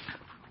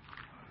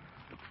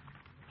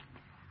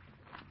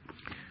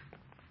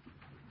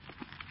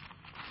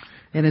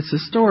 And it's a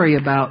story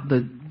about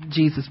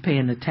Jesus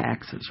paying the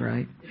taxes,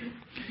 right?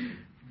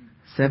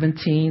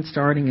 17,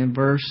 starting in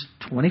verse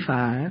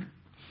 25.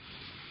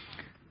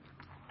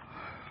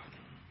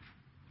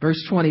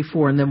 Verse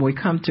 24, and then when we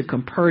come to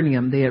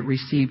Capernaum, they that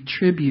received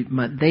tribute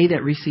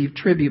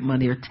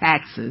money or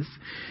taxes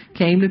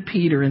came to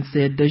Peter and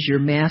said, does your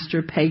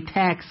master pay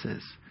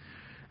taxes?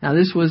 Now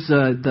this was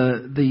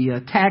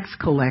the tax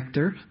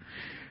collector,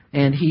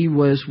 and he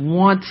was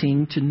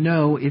wanting to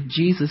know if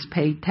Jesus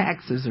paid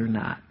taxes or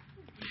not.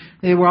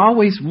 They were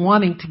always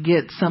wanting to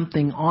get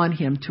something on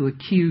him to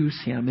accuse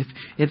him.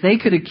 If they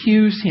could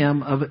accuse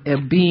him of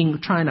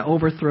trying to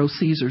overthrow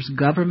Caesar's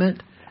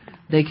government,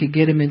 they could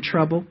get him in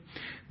trouble.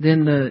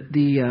 Then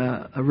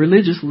the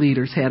religious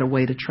leaders had a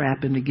way to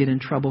trap him to get in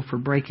trouble for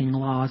breaking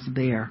laws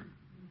there.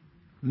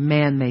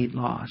 Man-made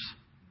laws.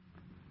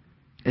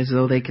 As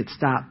though they could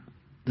stop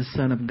the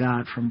Son of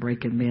God from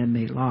breaking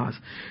man-made laws.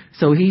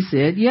 So he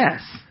said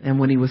yes. And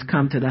when he was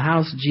come to the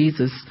house,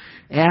 Jesus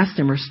asked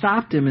him or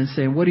stopped him and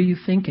said, "What are you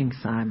thinking,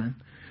 Simon?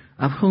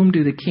 Of whom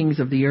do the kings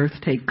of the earth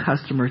take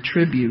custom or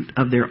tribute?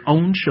 Of their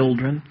own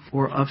children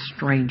or of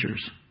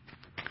strangers?"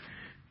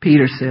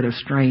 Peter said, "Of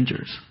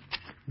strangers."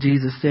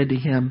 Jesus said to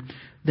him,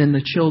 "Then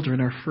the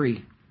children are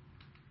free."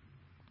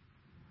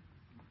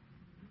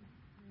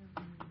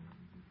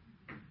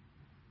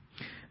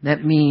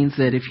 That means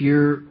that if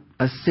you're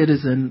a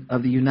citizen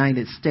of the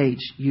United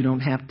States, you don't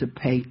have to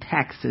pay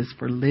taxes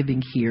for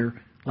living here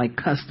like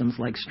customs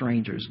like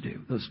strangers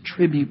do. Those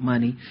tribute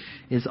money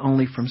is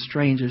only from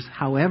strangers.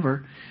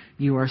 However,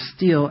 you are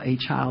still a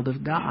child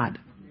of God,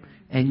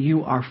 and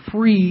you are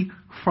free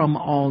from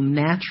all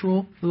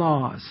natural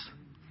laws.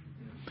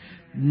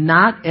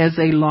 Not as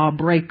a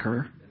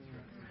lawbreaker,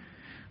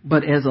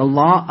 but as a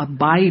law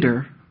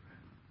abider.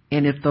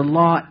 And if the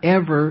law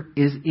ever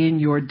is in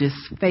your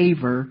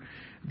disfavor,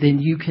 then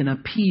you can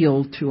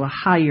appeal to a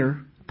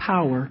higher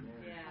power,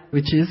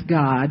 which is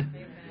God,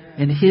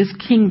 and his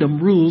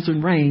kingdom rules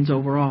and reigns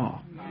over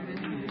all.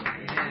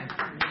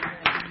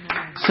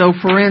 So,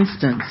 for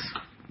instance,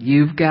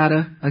 you've got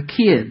a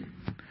kid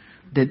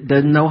that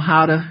doesn't know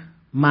how to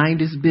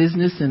mind his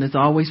business and is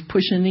always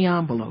pushing the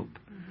envelope.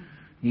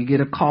 You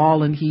get a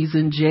call and he's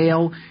in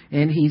jail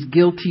and he's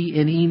guilty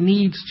and he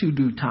needs to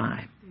do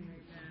time.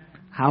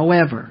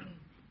 However,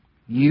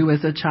 you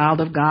as a child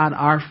of God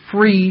are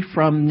free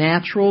from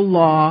natural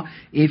law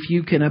if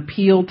you can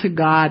appeal to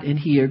God and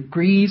he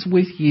agrees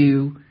with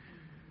you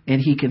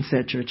and he can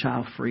set your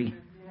child free.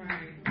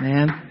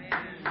 Man.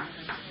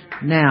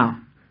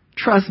 Now,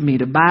 trust me,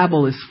 the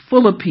Bible is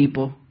full of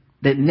people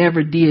that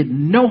never did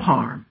no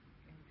harm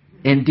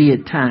and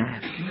did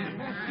time.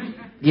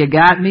 You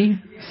got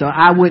me? So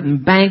I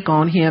wouldn't bank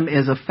on him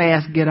as a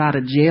fast get out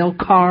of jail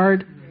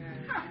card.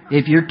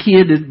 If your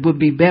kid would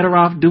be better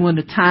off doing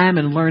the time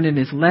and learning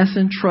his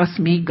lesson, trust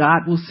me,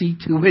 God will see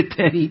to it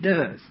that he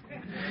does.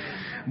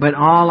 But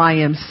all I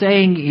am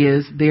saying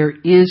is there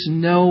is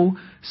no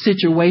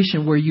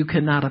situation where you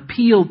cannot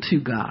appeal to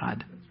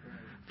God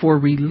for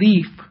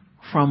relief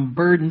from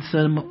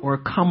burdensome or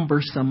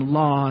cumbersome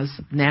laws,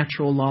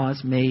 natural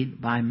laws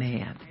made by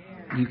man.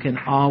 You can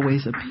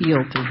always appeal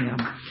to him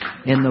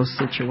in those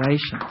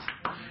situations.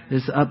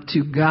 It's up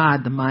to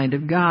God, the mind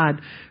of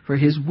God, for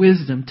his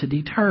wisdom to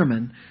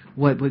determine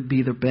what would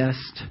be the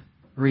best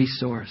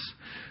resource.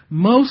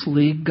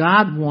 Mostly,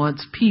 God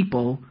wants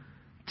people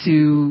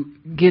to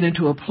get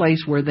into a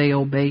place where they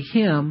obey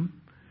him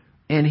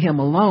and him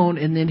alone,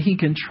 and then he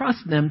can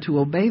trust them to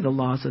obey the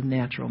laws of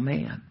natural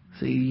man.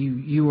 See,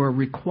 you are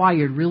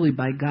required really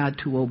by God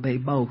to obey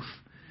both.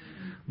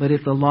 But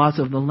if the laws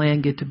of the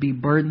land get to be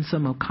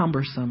burdensome or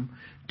cumbersome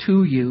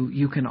to you,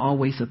 you can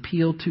always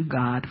appeal to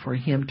God for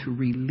him to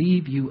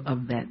relieve you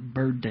of that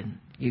burden.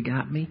 You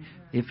got me?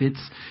 If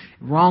it's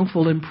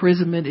wrongful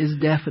imprisonment is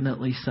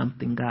definitely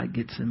something God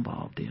gets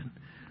involved in.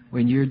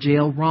 When you're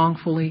jailed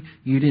wrongfully,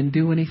 you didn't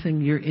do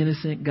anything, you're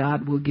innocent,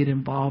 God will get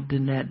involved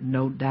in that,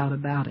 no doubt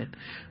about it.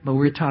 But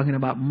we're talking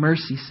about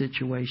mercy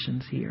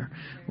situations here,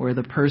 where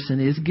the person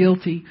is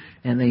guilty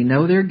and they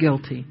know they're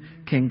guilty.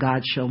 Can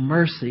God show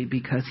mercy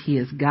because he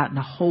has gotten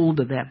a hold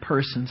of that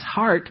person's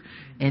heart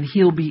and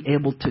he'll be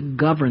able to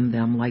govern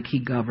them like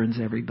he governs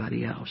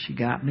everybody else. You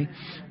got me?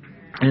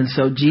 And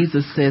so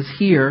Jesus says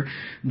here,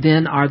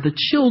 then are the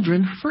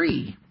children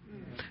free?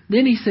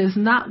 Then he says,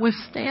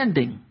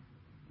 notwithstanding.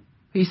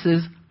 He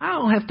says, I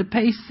don't have to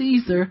pay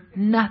Caesar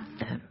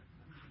nothing.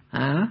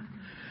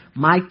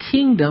 My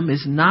kingdom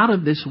is not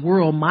of this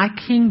world. My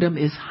kingdom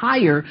is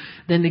higher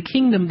than the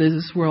kingdom of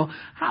this world.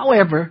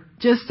 However,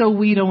 just so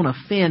we don't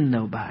offend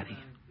nobody.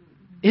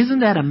 Isn't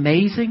that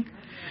amazing?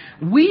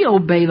 We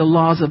obey the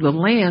laws of the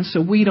land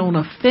so we don't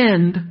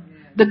offend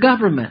the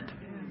government.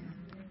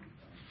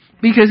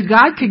 Because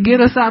God could get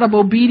us out of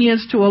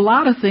obedience to a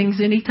lot of things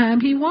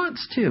anytime he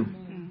wants to.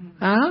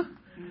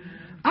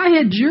 I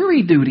had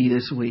jury duty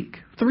this week,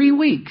 3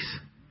 weeks.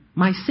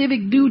 My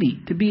civic duty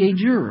to be a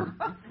juror.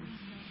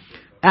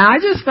 And I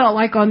just felt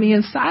like on the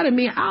inside of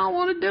me, I don't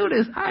want to do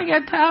this. I ain't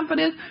got time for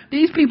this.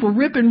 These people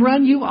rip and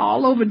run you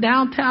all over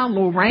downtown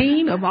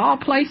Lorraine, of all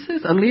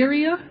places,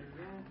 Elyria.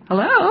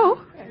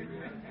 Hello?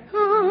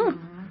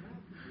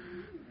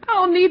 I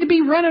don't need to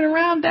be running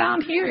around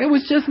down here. It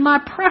was just my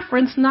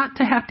preference not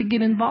to have to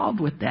get involved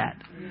with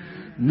that.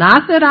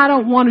 Not that I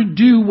don't want to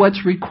do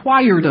what's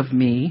required of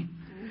me,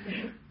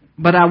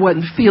 but I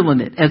wasn't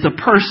feeling it as a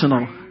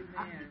personal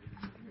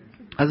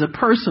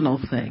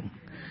thing.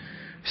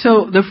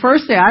 So the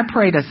first day I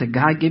prayed, I said,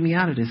 God, get me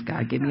out of this.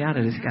 God, get me out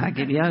of this. God,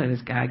 get me out of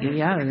this. God, get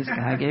me out of this.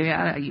 God, get me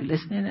out of this. Are you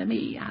listening to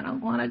me? I don't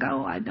want to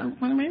go. I don't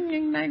want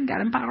to. Got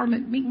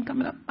empowerment meeting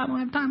coming up. I don't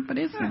have time for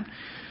this. And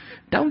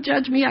don't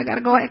judge me. I got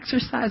to go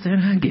exercise.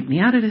 And get me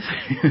out of this.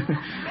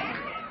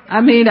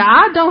 I mean,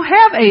 I don't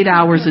have 8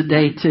 hours a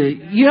day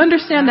you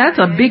understand? That's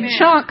a big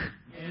chunk.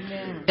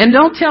 And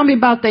don't tell me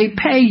about they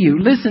pay you.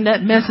 Listen,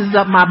 that messes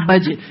up my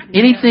budget.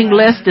 Anything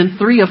less than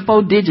 3 or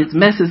 4 digits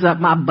messes up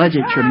my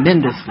budget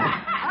tremendously.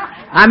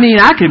 I mean,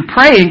 I can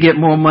pray and get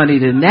more money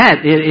than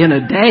that in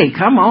a day.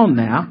 Come on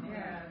now.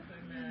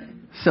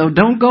 So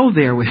don't go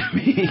there with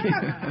me.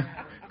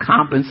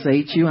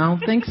 Compensate you. I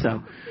don't think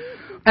so.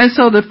 And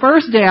so the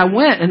first day I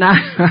went and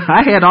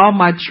I had all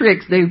my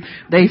tricks.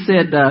 They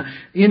said,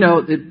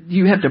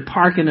 you have to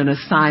park in an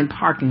assigned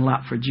parking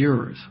lot for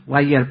jurors.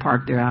 Why you got to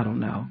park there, I don't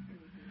know.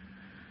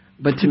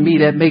 But to me,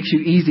 that makes you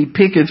easy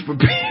pickings for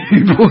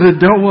people that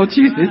don't want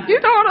you to. You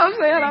know what I'm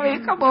saying? I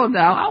mean, come on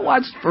now. I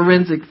watch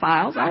Forensic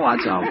Files. I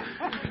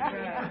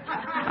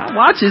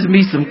watches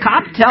me some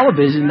cop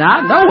television. Now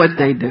I know what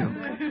they do.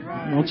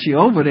 Want you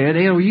over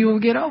there, you will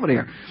get over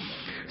there.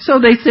 So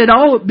they said,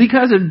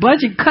 because of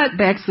budget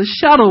cutbacks, the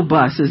shuttle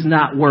bus is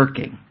not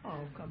working.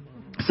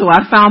 So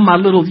I found my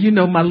little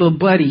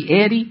buddy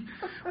Eddie,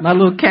 my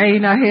little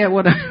cane I had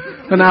when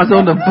I was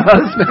on the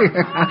bus.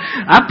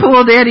 I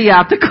pulled Eddie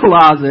out the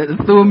closet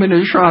and threw him in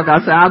the trunk. I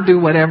said, I'll do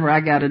whatever I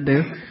got to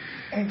do.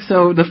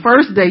 So the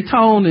first day,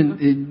 Tone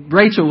and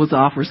Rachel was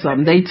off or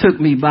something. They took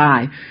me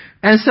by.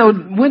 And so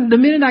the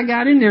minute I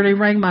got in there, they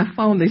rang my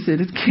phone. They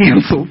said, it's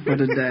canceled for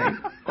the day.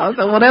 I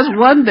said, well, that's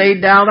one day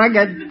down. I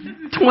got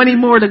 20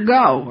 more to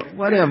go.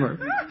 Whatever.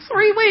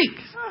 3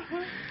 weeks.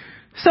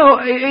 So,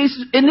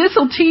 and this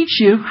will teach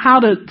you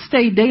how to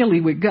stay daily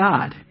with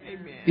God.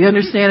 You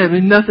understand?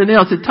 If nothing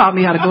else, it taught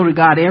me how to go to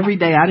God every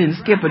day. I didn't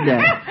skip a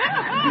day.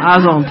 I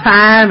was on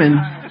time and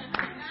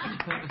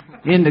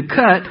in the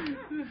cut.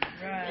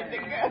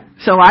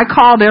 So I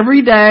called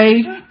every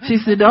day. She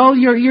said,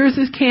 yours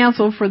is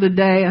canceled for the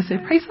day. I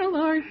said, praise the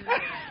Lord.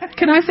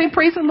 Can I say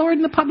praise the Lord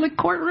in the public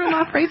courtroom?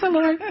 I praise the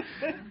Lord.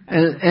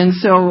 And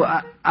so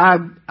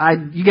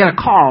you get a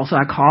call. So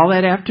I called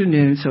that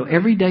afternoon. So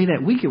every day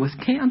that week it was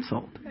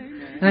canceled.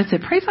 And I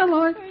said, praise the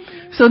Lord.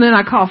 So then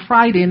I called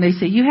Friday and they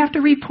said, you have to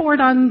report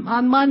on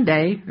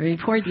Monday.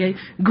 Report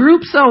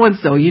group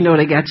so-and-so.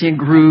 They got you in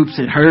groups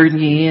and herding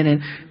you in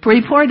and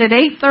report at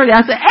 8:30.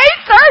 I said,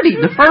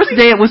 8:30. The first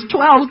day it was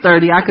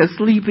 12:30. I could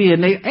sleep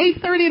in.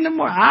 8:30 in the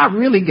morning. I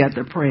really got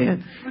to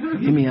praying.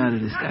 Get me out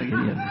of this guy. Get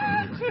me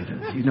out of this.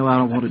 I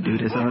don't want to do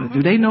this.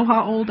 Do they know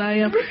how old I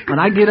am? When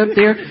I get up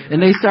there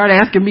and they start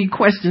asking me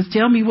questions,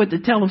 tell me what to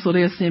tell them so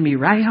they'll send me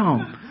right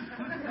home.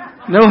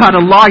 Know how the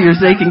lawyers,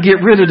 they can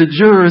get rid of the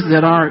jurors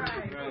that aren't.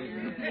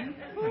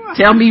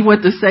 Tell me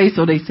what to say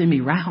so they send me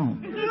right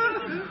home.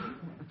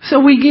 So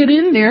we get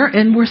in there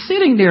and we're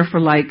sitting there for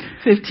like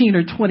 15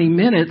 or 20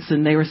 minutes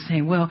and they were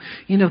saying, well,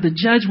 the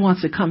judge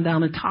wants to come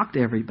down and talk to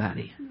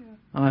everybody.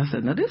 Oh, I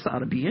said, now this ought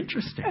to be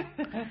interesting.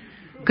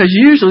 Because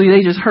usually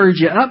they just herd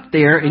you up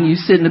there and you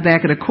sit in the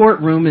back of the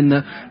courtroom and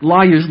the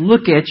lawyers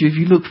look at you if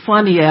you look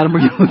funny at them or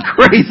you look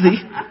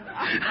crazy.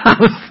 I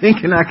was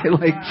thinking I could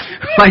like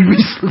be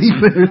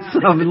sleeping or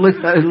something.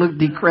 It looked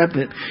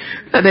decrepit.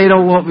 They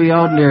don't want me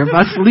on there. If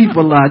I sleep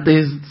a lot,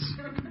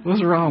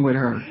 what's wrong with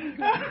her?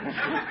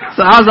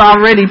 So I was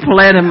already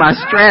planning my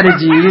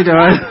strategy,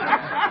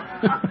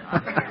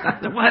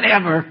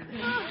 whatever.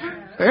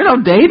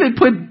 David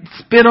put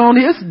spit on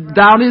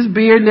down his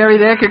beard and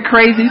everything, acting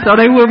crazy, so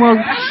they wouldn't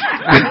want.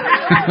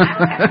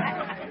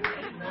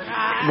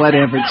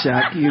 Whatever,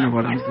 Chuck. You know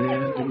what I'm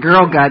saying. The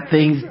girl got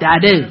things to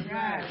do.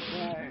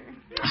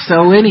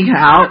 So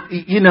anyhow,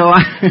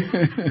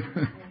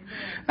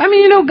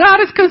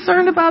 God is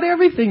concerned about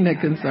everything that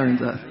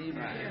concerns us.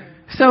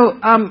 So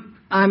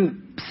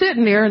I'm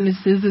sitting there and it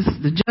says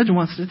the judge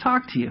wants to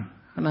talk to you.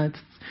 And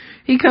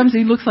he comes,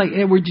 he looks like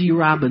Edward G.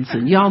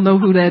 Robinson. Y'all know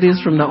who that is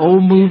from the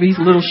old movies,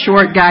 little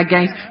short guy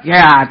gangs.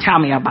 Yeah, tell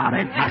me about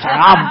it. I said,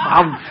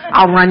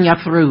 I'll run you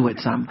through with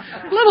some.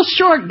 Little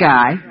short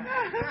guy,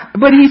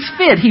 but he's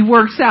fit. He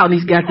works out and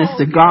he's got this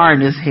cigar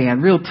in his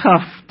hand. Real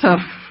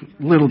tough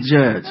little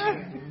judge.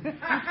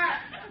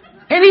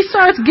 And he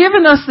starts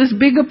giving us this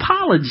big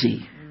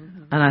apology.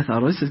 And I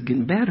thought, this is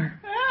getting better.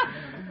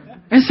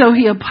 And so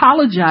he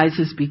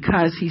apologizes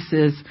because he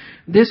says,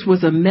 this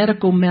was a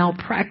medical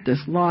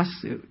malpractice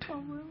lawsuit.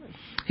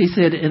 He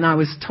said, and I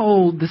was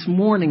told this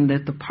morning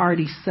that the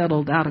party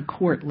settled out of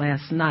court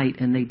last night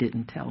and they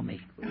didn't tell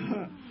me.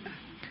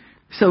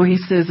 So he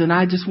says, and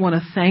I just want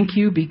to thank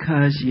you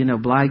because,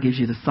 Bly gives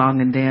you the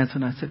song and dance.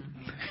 And I said,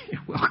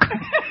 you're welcome.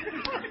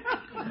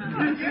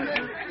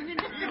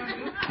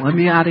 Let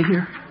me out of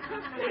here.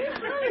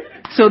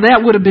 So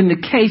that would have been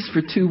the case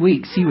for 2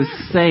 weeks. He was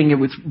saying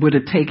would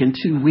have taken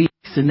 2 weeks,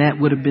 and that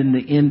would have been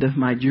the end of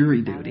my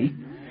jury duty.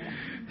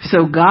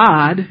 So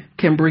God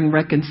can bring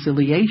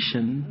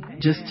reconciliation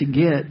just to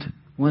get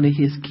one of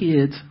his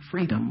kids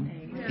freedom.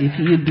 If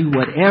he'll do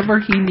whatever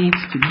he needs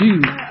to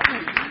do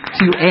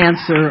to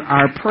answer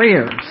our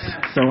prayers.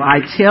 So I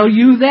tell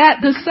you that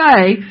to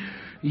say,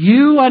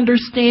 you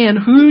understand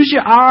whose you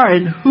are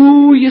and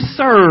who you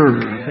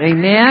serve.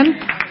 Amen.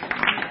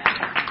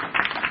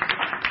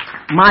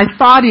 My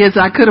thought is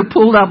I could have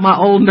pulled out my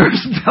old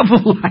nurse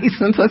double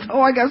license. I said,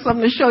 I got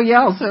something to show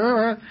y'all,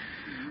 sir.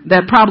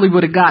 That probably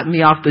would have gotten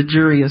me off the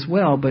jury as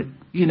well, but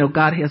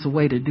God has a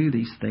way to do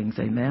these things.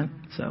 Amen.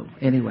 So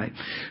anyway,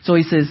 so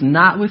he says,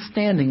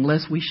 notwithstanding,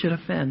 lest we should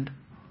offend.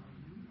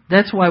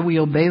 That's why we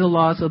obey the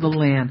laws of the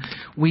land.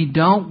 We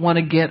don't want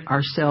to get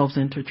ourselves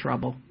into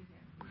trouble.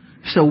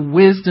 So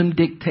wisdom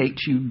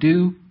dictates you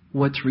do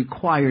what's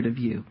required of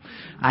you.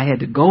 I had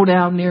to go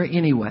down there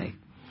anyway.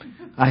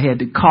 I had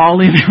to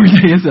call in every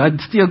day. So I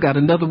still got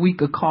another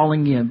week of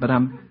calling in, but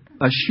I'm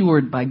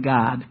assured by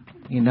God,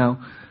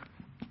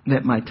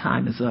 that my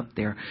time is up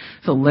there.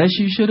 So lest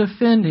you should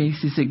offend me,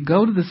 he said,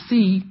 go to the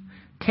sea,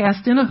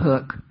 cast in a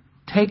hook,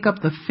 take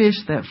up the fish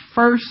that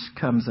first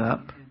comes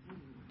up.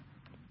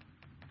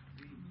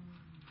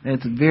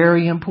 That's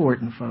very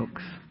important,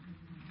 folks.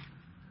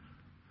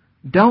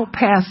 Don't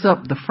pass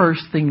up the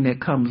first thing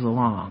that comes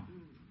along.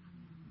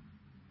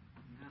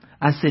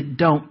 I said,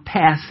 don't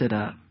pass it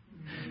up.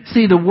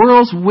 See, the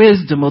world's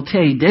wisdom will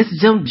tell you,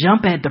 don't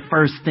jump at the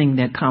first thing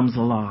that comes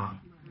along.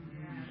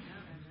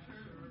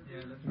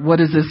 What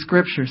does the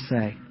scripture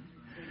say?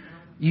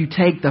 You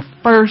take the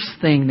first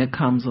thing that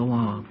comes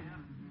along.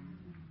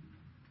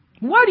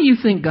 Why do you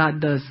think God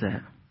does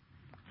that?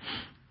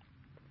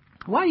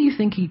 Why do you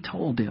think he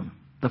told him?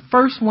 The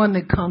first one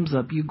that comes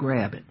up, you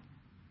grab it.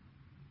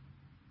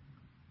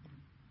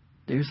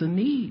 There's a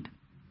need.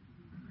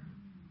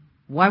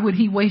 Why would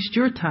he waste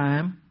your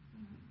time?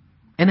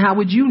 And how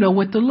would you know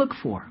what to look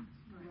for?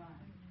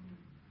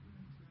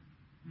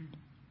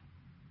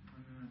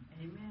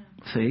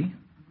 See?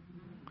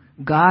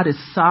 God is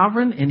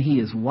sovereign and he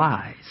is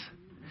wise.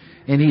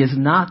 And he is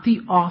not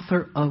the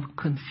author of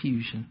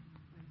confusion.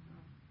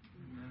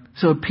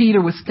 So Peter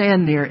would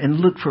stand there and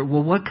look for,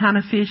 what kind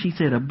of fish? He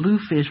said, a blue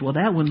fish. Well,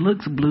 that one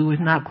looks blue.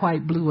 It's not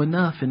quite blue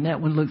enough. And that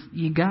one looks,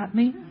 you got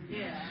me?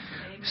 Yeah.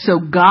 So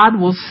God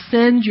will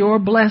send your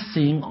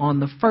blessing on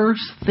the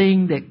first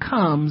thing that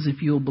comes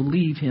if you'll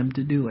believe him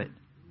to do it.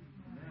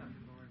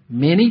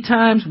 Many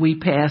times we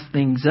pass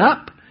things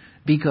up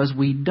because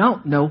we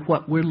don't know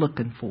what we're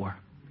looking for.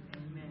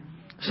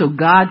 So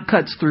God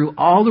cuts through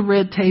all the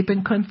red tape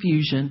and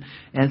confusion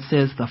and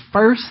says, the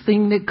first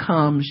thing that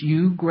comes,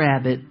 you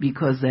grab it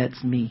because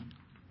that's me.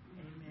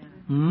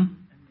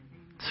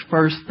 It's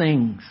first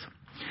things.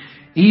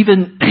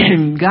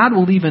 Even God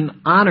will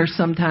even honor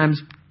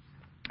sometimes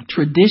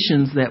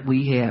traditions that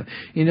we have.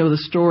 The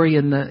story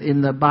in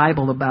the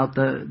Bible about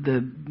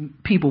the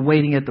people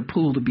waiting at the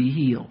pool to be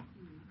healed.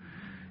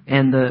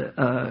 And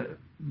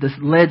the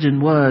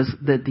legend was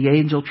that the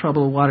angel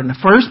troubled the water, and the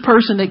first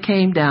person that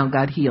came down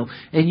got healed.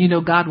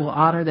 And God will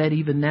honor that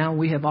even now.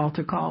 We have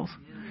altar calls.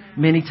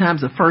 Many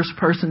times the first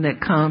person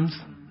that comes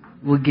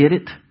will get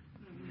it.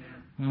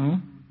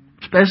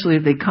 Especially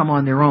if they come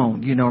on their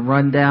own,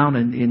 run down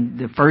and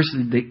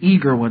the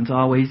eager ones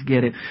always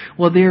get it.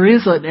 Well, there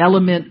is an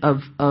element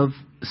of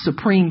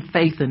supreme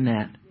faith in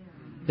that.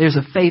 There's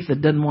a faith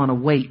that doesn't want to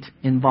wait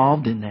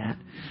involved in that.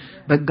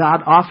 But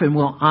God often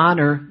will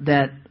honor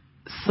that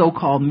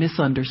so-called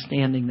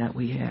misunderstanding that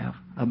we have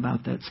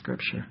about that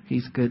scripture.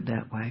 He's good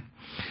that way.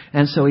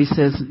 And so he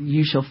says,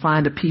 you shall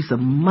find a piece of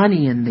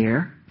money in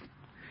there.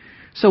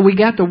 So we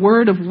got the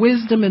word of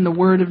wisdom and the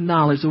word of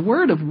knowledge. The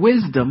word of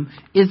wisdom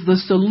is the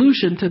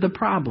solution to the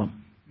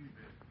problem.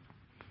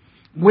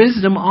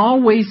 Wisdom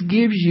always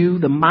gives you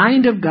the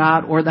mind of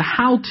God or the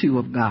how-to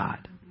of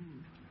God.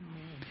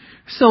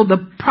 So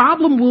the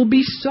problem will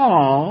be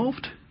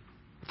solved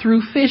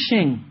through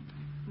fishing.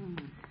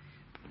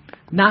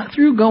 Not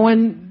through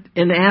going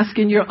and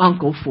asking your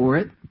uncle for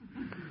it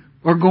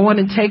or going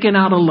and taking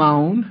out a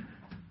loan,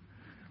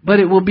 but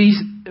it will be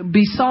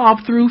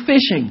solved through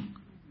fishing.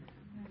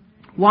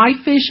 Why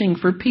fishing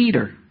for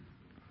Peter?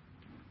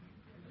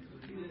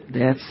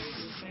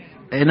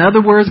 In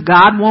other words,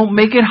 God won't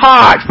make it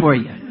hard for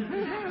you.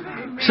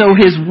 So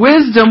his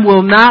wisdom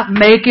will not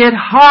make it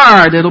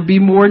hard. It'll be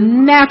more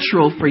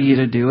natural for you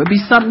to do. It'll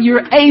be something you're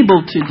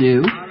able to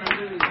do.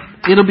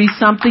 It'll be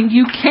something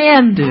you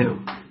can do.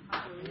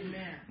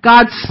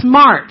 God's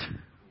smart.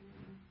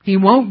 He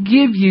won't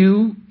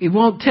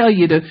tell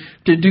you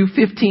to do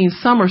 15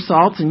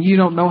 somersaults and you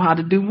don't know how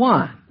to do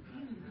one.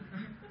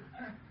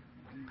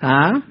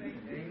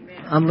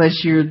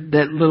 Unless you're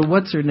that little,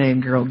 what's her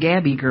name girl,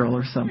 Gabby girl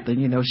or something,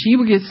 she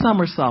will get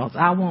somersaults.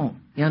 I won't.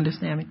 You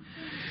understand me?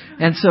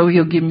 And so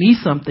he'll give me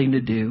something to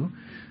do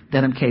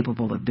that I'm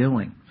capable of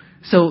doing.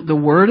 So the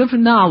word of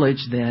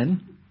knowledge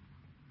then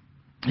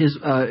is,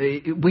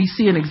 we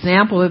see an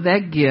example of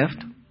that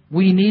gift.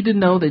 We need to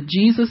know that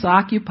Jesus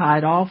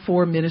occupied all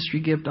 4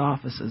 ministry gift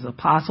offices: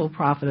 apostle,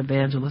 prophet,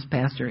 evangelist,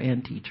 pastor,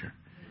 and teacher.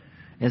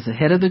 As the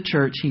head of the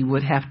church, he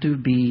would have to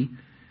be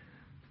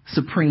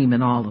supreme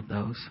in all of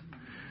those.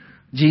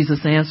 Jesus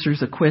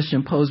answers a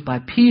question posed by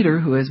Peter,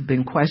 who has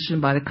been questioned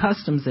by the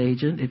customs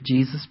agent if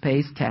Jesus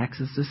pays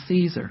taxes to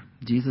Caesar.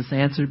 Jesus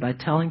answered by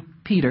telling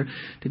Peter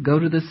to go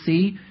to the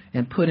sea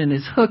and put in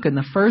his hook, and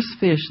the first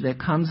fish that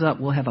comes up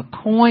will have a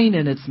coin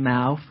in its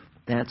mouth.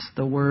 That's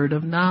the word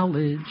of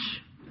knowledge.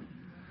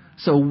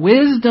 So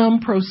wisdom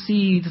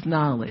precedes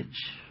knowledge.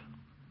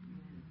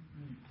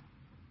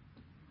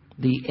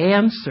 The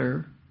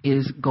answer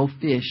is go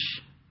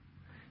fish.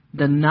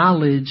 The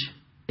knowledge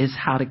is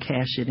how to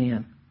cash it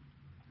in.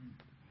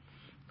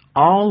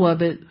 All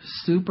of it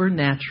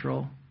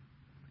supernatural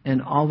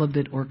and all of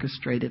it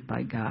orchestrated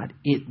by God.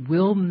 It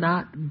will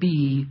not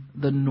be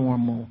the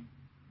normal.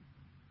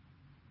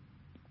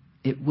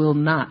 It will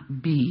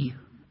not be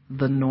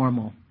the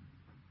normal.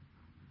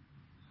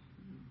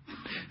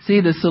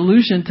 See, the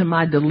solution to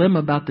my dilemma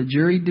about the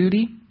jury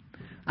duty,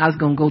 I was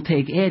going to go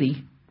take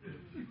Eddie.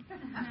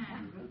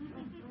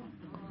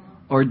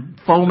 Or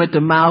foam at the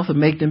mouth and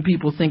make them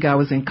people think I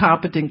was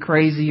incompetent,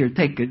 crazy, or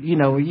take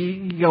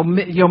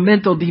your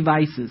mental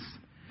devices.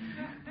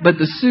 But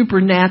the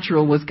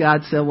supernatural was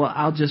God said, well,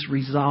 I'll just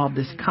resolve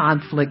this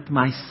conflict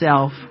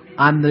myself.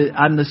 I'm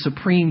the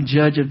supreme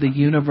judge of the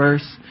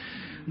universe.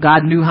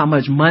 God knew how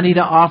much money to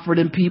offer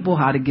them people,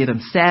 how to get them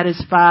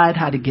satisfied,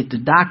 how to get the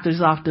doctors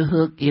off the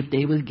hook if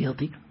they was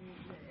guilty.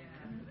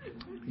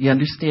 You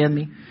understand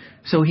me?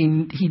 So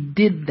he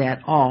did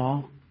that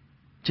all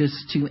just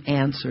to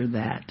answer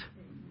that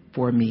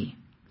for me.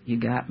 You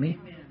got me?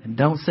 And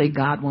don't say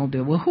God won't do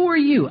it. Well, who are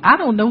you? I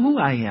don't know who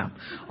I am.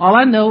 All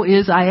I know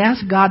is I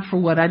ask God for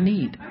what I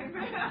need.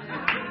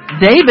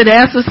 David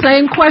asked the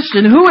same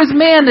question. Who is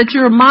man that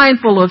you're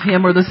mindful of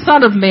him, or the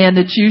son of man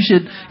that you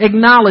should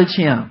acknowledge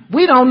him?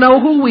 We don't know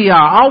who we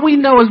are. All we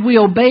know is we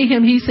obey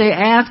him. He say,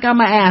 ask,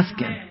 I'm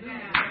asking.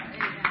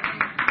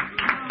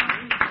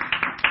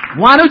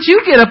 Why don't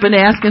you get up and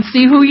ask and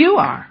see who you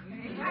are?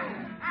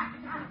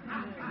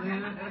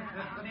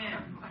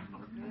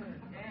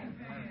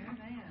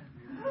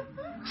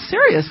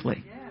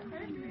 Seriously.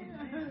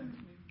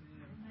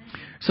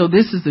 So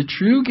this is the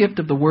true gift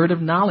of the word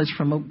of knowledge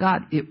from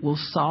God. It will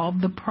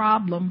solve the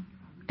problem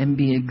and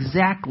be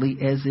exactly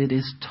as it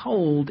is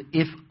told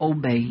if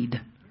obeyed.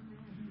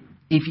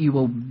 If you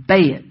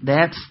obey it,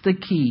 that's the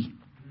key.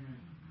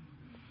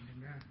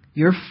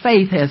 Your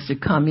faith has to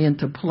come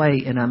into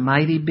play in a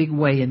mighty big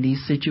way in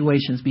these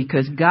situations,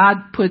 because God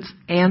puts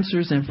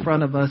answers in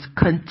front of us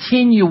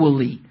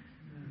continually.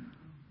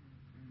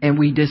 And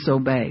we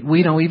disobey.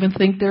 We don't even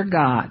think they're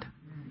God.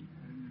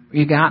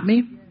 You got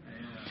me?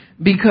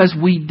 Because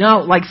we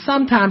don't. Like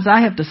sometimes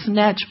I have to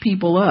snatch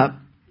people up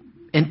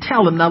and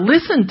tell them, now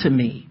listen to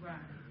me.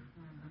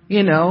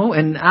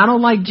 And I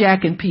don't like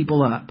jacking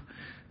people up.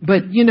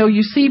 But,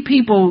 you see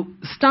people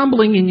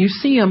stumbling and you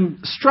see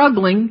them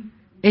struggling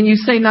and you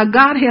say, now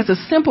God has a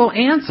simple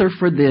answer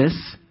for this.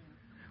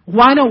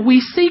 Why don't we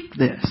seek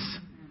this?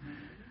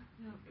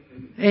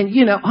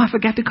 And, I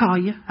forgot to call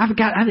you. I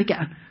forgot.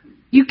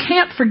 You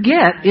can't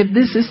forget if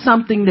this is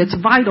something that's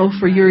vital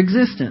for your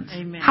existence.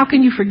 Amen. How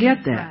can you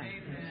forget that?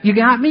 You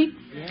got me?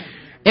 Yeah.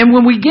 And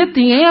when we get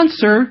the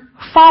answer,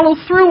 follow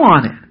through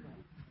on it.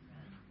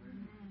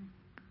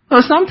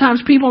 Well,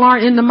 sometimes people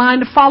aren't in the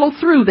mind to follow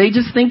through. They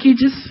just think you're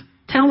just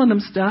telling them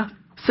stuff.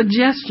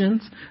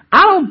 Suggestions.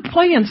 I don't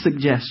play in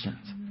suggestions.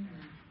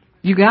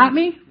 You got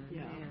me?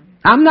 Yeah.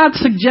 I'm not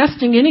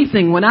suggesting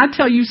anything. When I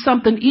tell you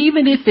something,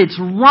 even if it's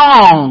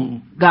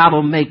wrong, God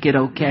will make it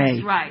okay.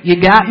 That's right.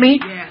 You got me?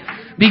 Yeah.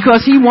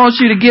 Because he wants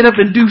you to get up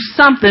and do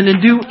something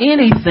and do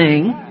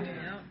anything.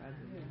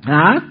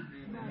 Huh?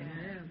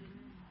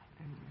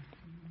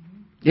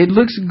 It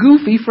looks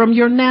goofy from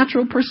your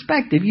natural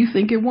perspective. You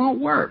think it won't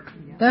work.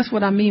 That's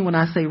what I mean when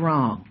I say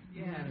wrong.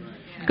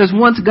 Because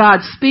once God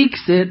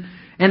speaks it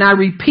and I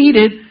repeat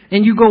it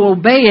and you go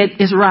obey it,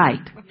 it's right.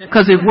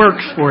 Because it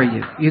works for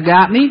you. You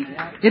got me?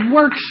 It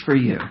works for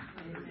you.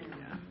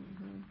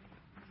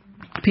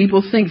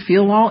 People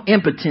feel all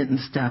impotent and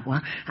stuff.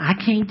 Well, I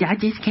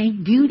just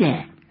can't do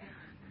that.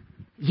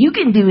 You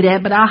can do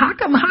that, but how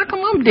come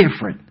I'm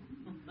different?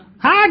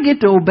 How I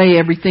get to obey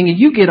everything and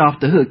you get off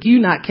the hook? You're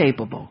not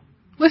capable.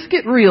 Let's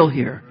get real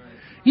here.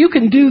 You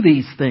can do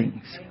these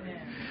things.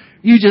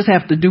 You just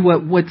have to do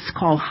what's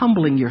called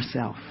humbling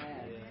yourself.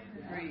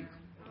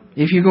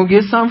 If you're going to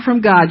get something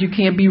from God, you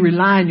can't be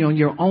relying on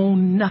your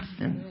own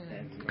nothing.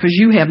 Because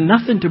you have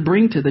nothing to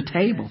bring to the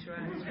table.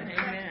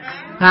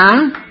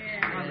 Huh?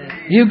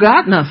 You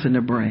got nothing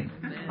to bring.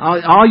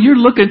 All you're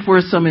looking for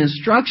is some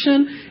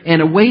instruction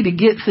and a way to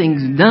get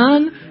things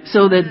done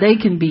so that they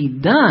can be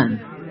done.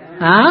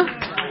 Huh?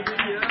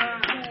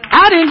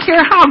 I didn't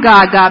care how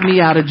God got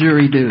me out of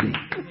jury duty.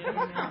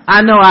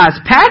 I know I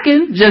was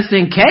packing just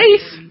in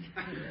case.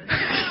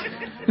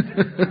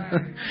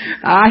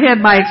 I had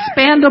my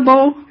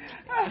expandable.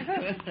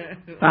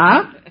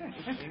 Huh?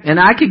 And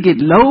I could get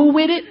low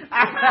with it.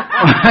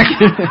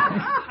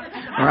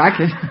 Or I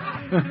could.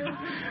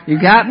 You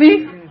got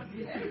me?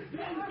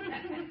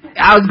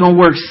 I was going to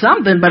work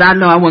something, but I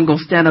know I wasn't going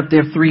to stand up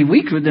there 3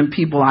 weeks with them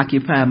people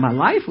occupying my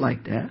life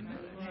like that.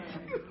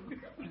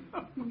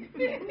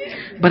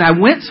 But I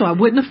went so I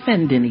wouldn't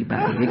offend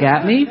anybody. You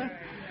got me?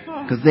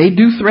 Because they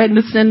do threaten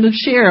to send the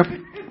sheriff.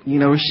 You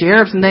know,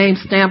 sheriff's name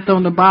stamped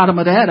on the bottom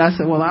of that. I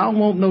said, well, I don't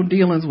want no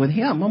dealings with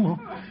him. I'm going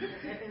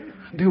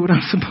to do what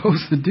I'm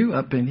supposed to do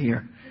up in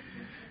here.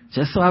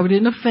 Just so I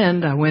didn't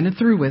offend, I went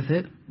through with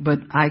it. But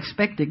I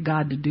expected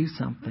God to do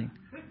something.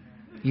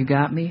 You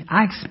got me?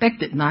 I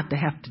expected not to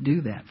have to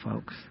do that,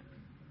 folks.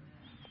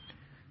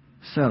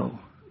 So,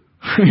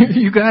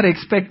 you got to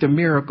expect a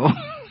miracle.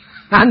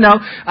 I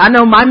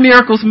know my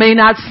miracles may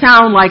not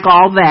sound like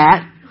all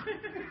that.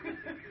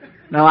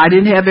 No, I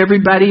didn't have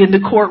everybody in the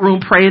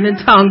courtroom praying in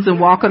tongues and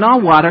walking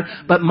on water,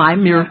 but my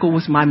miracle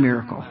was my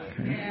miracle.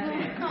 Okay?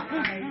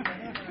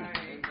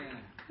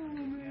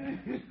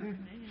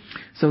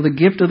 So the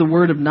gift of the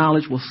word of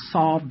knowledge will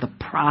solve the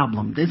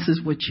problem. This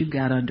is what you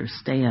got to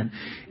understand.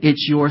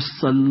 It's your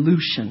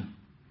solution.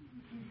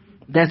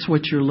 That's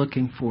what you're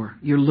looking for.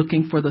 You're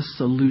looking for the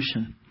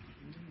solution.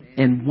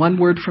 And one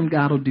word from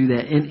God will do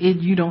that.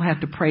 And you don't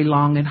have to pray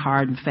long and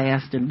hard and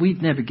fast, and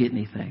we'd never get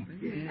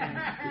anything.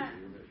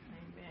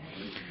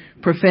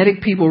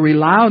 Prophetic people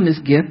rely on this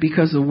gift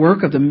because the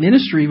work of the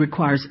ministry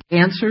requires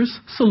answers,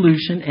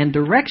 solution, and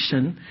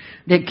direction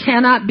that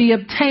cannot be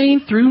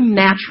obtained through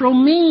natural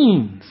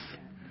means.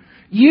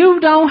 You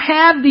don't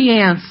have the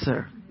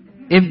answer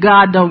if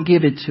God don't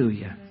give it to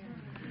you.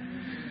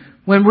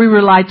 When we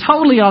rely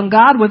totally on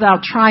God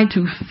without trying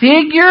to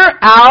figure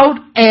out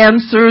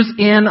answers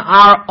in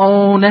our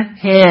own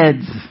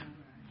heads,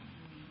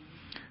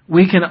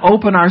 we can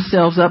open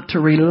ourselves up to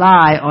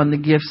rely on the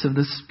gifts of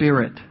the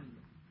Spirit.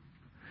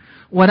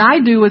 What I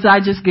do is I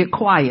just get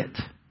quiet.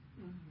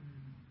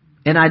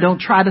 And I don't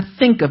try to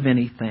think of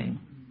anything.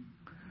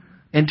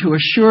 And to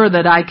assure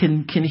that I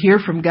can hear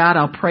from God,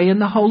 I'll pray in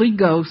the Holy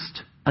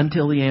Ghost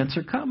until the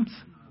answer comes.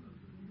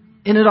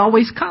 And it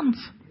always comes.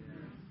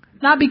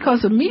 Not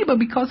because of me, but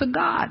because of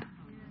God.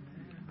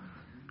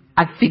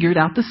 I figured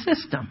out the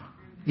system.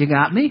 You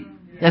got me?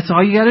 That's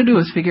all you got to do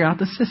is figure out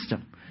the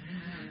system.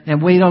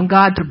 And wait on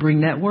God to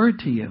bring that word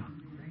to you.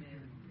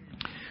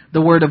 The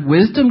word of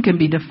wisdom can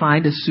be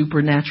defined as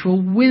supernatural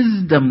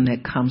wisdom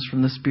that comes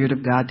from the Spirit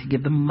of God to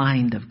give the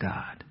mind of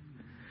God.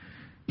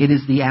 It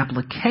is the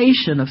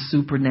application of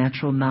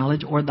supernatural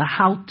knowledge or the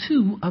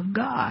how-to of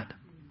God.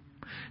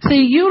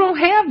 See, you don't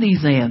have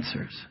these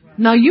answers.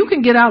 Now, you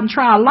can get out and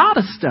try a lot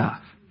of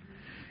stuff.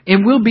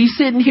 And we'll be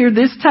sitting here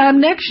this time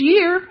next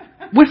year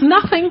with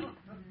nothing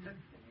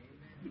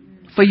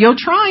for your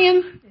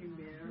trying.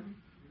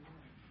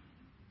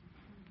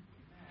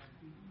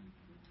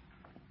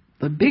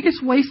 The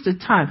biggest waste of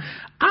time.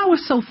 I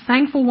was so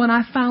thankful when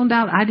I found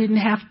out I didn't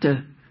have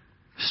to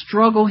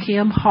struggle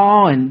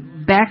haw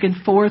and back and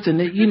forth. And,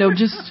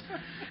 just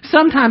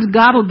sometimes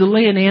God will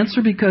delay an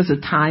answer because the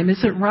time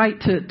isn't right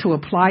to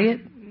apply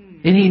it.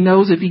 And he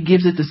knows if he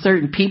gives it to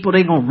certain people,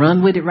 they're going to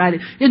run with it, right?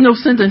 There's no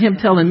sense in him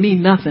telling me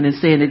nothing and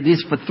saying it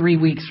is for 3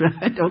 weeks,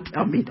 right? Don't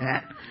tell me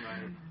that.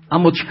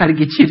 I'm going to try to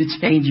get you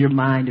to change your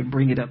mind and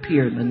bring it up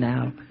here in the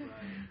now.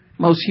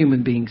 Most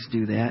human beings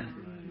do that.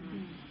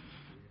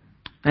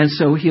 And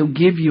so he'll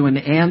give you an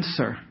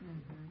answer,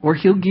 or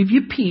he'll give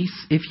you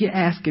peace if you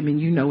ask him and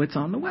you know it's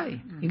on the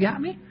way. You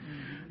got me?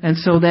 And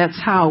so that's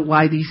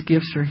why these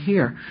gifts are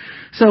here.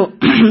 So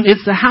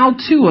it's the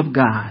how-to of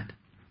God.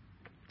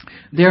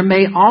 There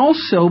may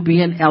also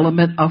be an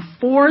element of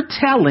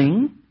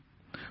foretelling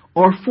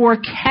or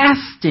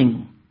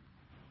forecasting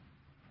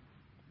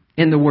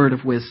in the word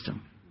of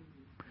wisdom.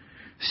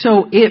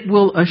 So it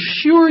will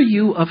assure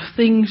you of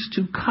things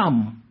to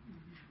come.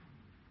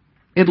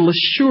 It'll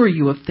assure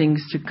you of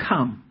things to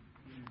come.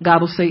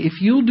 God will say,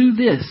 if you'll do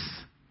this,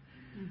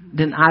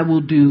 then I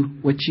will do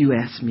what you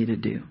asked me to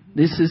do.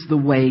 This is the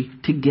way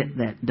to get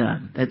that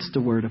done. That's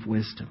the word of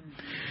wisdom.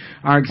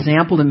 Our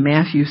example in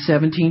Matthew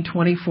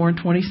 17:24 and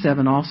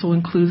 27 also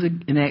includes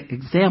an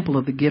example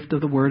of the gift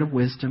of the word of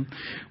wisdom.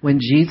 When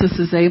Jesus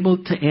is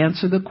able to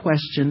answer the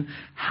question,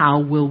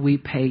 how will we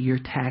pay your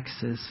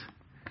taxes?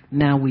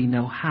 Now we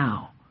know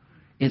how.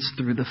 It's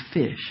through the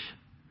fish.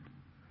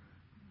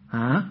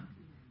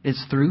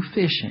 It's through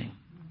fishing.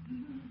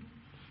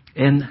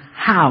 And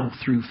how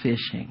through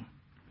fishing?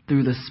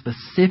 Through the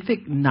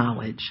specific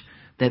knowledge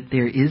that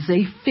there is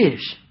a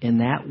fish in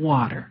that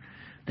water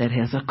that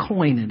has a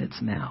coin in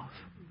its mouth.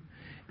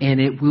 And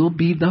it will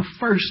be the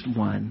first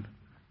one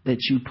that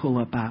you pull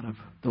up out of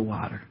the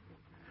water.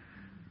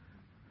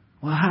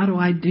 Well, how do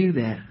I do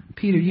that?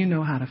 Peter, you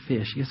know how to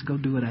fish. Just go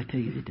do what I tell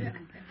you to do.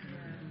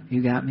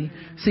 You got me?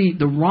 See,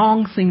 the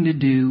wrong thing to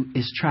do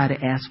is try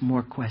to ask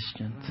more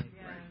questions.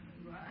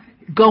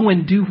 Go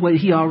and do what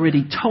he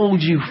already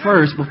told you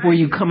first before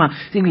you come out.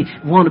 See, we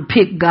want to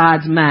pick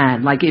God's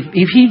mind. Like if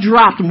he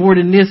dropped more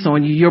than this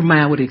on you, your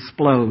mind would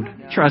explode.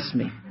 Trust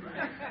me.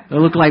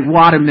 It'll look like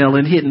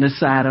watermelon hitting the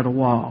side of the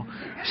wall.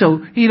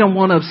 So he don't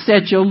want to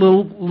upset your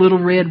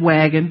little red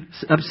wagon,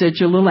 upset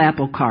your little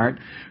apple cart.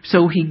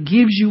 So he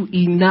gives you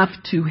enough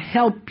to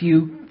help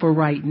you for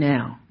right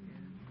now.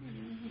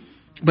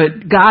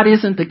 But God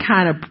isn't the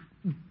kind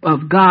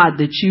of God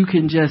that you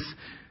can just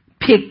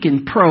pick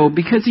and probe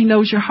because he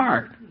knows your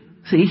heart.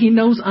 See, he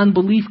knows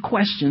unbelief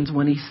questions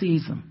when he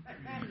sees them.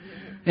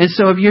 And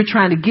so if you're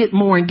trying to get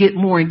more and get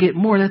more and get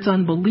more, that's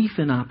unbelief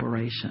in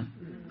operation.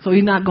 So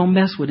he's not going to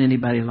mess with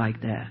anybody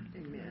like that.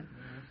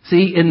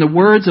 See, and the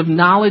words of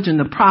knowledge and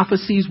the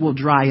prophecies will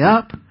dry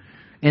up,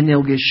 and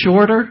they'll get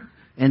shorter,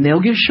 and they'll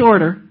get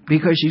shorter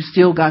because you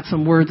still got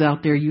some words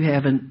out there you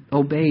haven't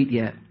obeyed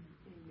yet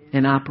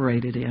and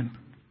operated in.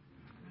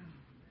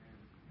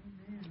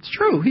 It's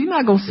true. He's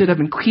not going to sit up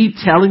and keep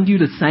telling you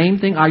the same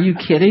thing. Are you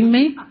kidding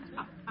me?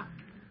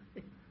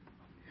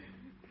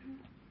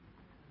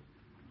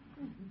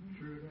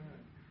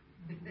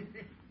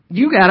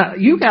 You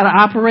gotta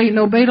operate and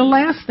obey the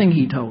last thing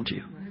he told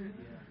you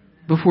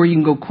before you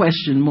can go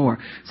question more.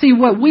 See,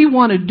 what we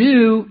want to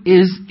do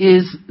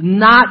is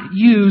not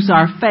use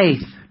our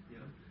faith.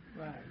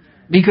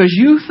 Because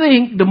you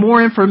think the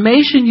more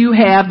information you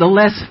have, the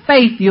less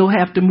faith you'll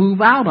have to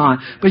move out on.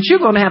 But you're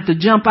going to have to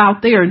jump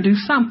out there and do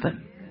something.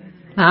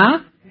 Huh?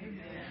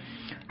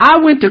 I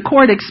went to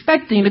court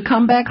expecting to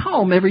come back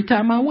home every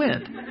time I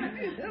went.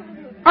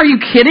 Are you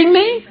kidding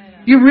me?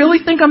 You really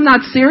think I'm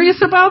not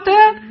serious about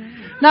that?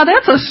 Now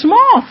that's a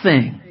small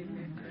thing.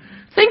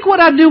 Think what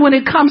I do when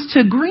it comes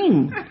to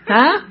green.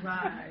 Huh?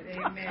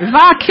 If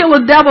I kill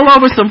a devil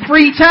over some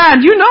free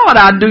time, you know what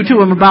I'd do to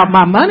him about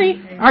my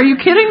money. Are you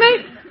kidding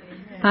me?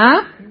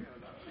 Huh?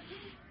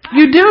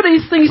 You do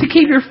these things to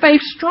keep your faith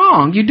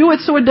strong. You do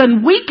it so it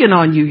doesn't weaken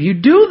on you. You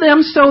do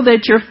them so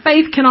that your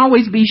faith can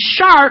always be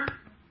sharp,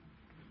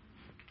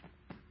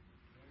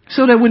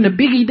 so that when the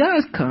biggie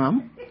does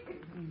come,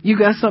 you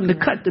got something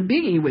to cut the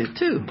biggie with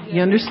too.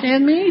 You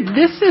understand me?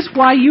 This is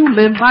why you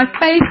live by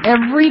faith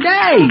every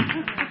day.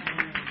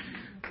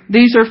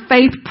 These are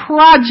faith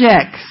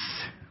projects.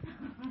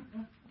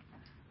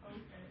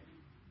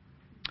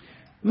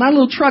 My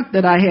little truck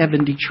that I have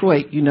in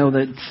Detroit,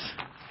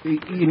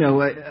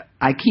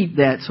 I keep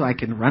that so I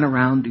can run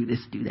around, do this,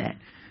 do that.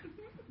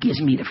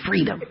 Gives me the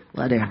freedom,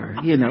 whatever.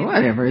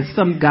 It's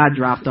something God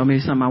dropped on me,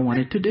 something I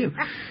wanted to do.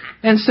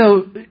 And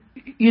so,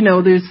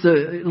 there's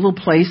a little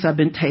place I've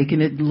been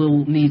taking it,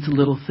 needs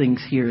little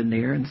things here and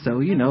there. And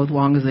so, as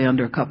long as they're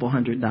under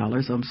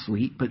 $200, I'm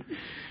sweet. But,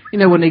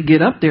 when they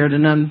get up there,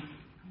 then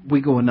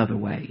we go another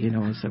way,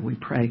 and so we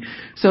pray.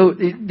 So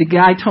the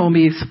guy told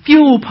me it's a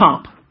fuel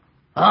pump.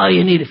 Oh,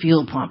 you need a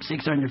fuel pump,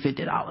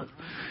 $650.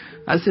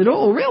 I said,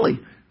 oh, really?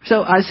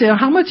 So I said,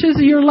 how much is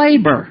your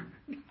labor?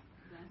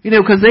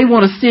 Because they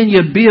want to send you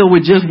a bill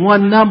with just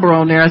one number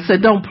on there. I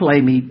said, don't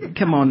play me.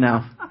 Come on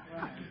now.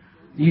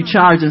 You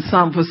charging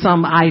something for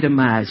some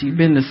itemized. You've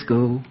been to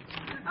school.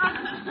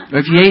 Or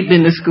if you ain't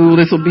been to school,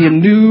 this will be a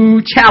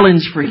new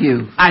challenge for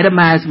you.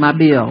 Itemize my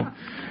bill.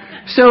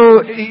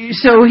 So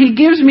he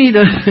gives me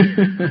the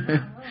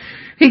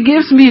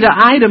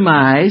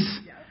itemize.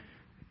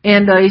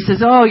 And he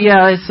says, oh,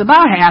 yeah, it's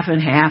about half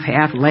and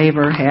half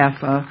labor,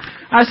 half.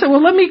 I said,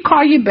 well, let me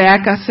call you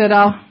back. I said,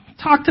 I'll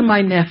talk to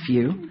my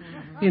nephew,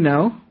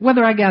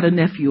 whether I got a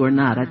nephew or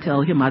not. I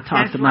tell him I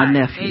talked to my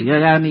nephew. You know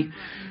what I mean?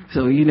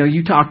 So,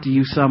 you talk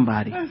to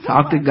somebody.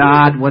 Talk to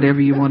God, whatever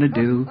you want to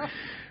do.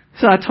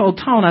 So I told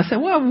Tone, I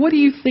said, well, what do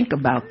you think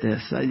about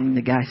this? And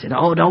the guy said,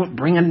 oh, don't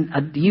bring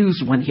a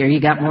used one here.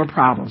 You got more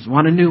problems.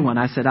 Want a new one?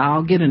 I said,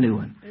 I'll get a new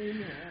one.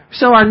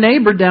 So our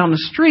neighbor down the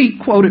street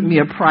quoted me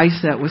a price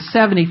that was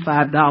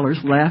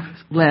 $75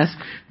 less.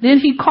 Then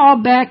he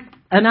called back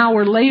an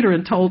hour later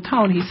and told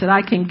Tony, he said,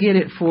 I can get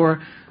it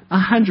for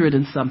 $100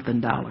 and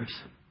something.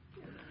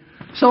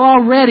 So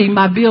already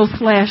my bill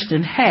slashed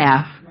in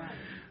half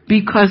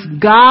because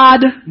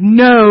God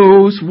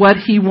knows what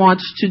he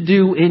wants to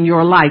do in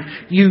your life.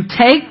 You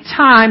take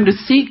time to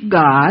seek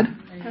God.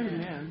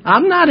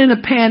 I'm not in a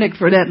panic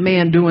for that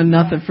man doing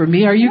nothing for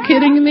me. Are you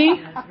kidding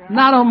me?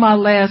 Not on my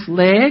last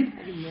leg.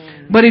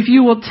 But if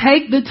you will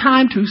take the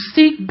time to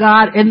seek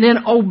God and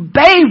then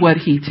obey what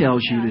he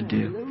tells you to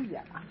do.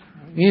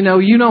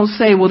 You don't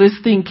say, well, this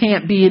thing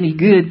can't be any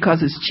good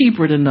because it's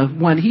cheaper than the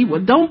one he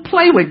would. Don't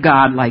play with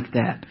God like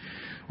that.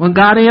 When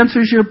God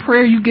answers your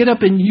prayer, you get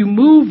up and you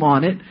move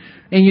on it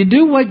and you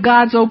do what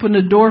God's opened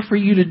the door for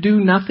you to do,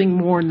 nothing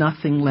more,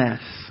 nothing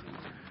less.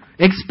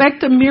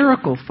 Expect a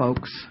miracle,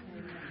 folks.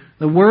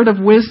 The word of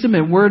wisdom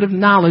and word of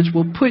knowledge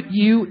will put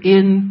you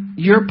in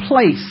your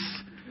place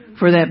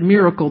for that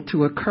miracle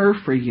to occur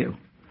for you.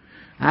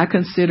 I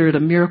consider it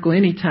a miracle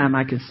anytime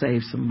I can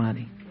save some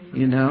money.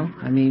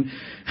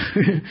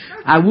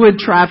 I would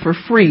try for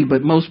free,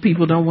 but most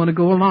people don't want to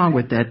go along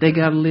with that. They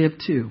got to live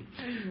too.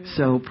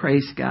 So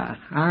praise God.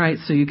 All right.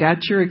 So you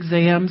got your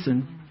exams,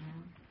 and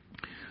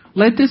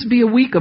let this be a week of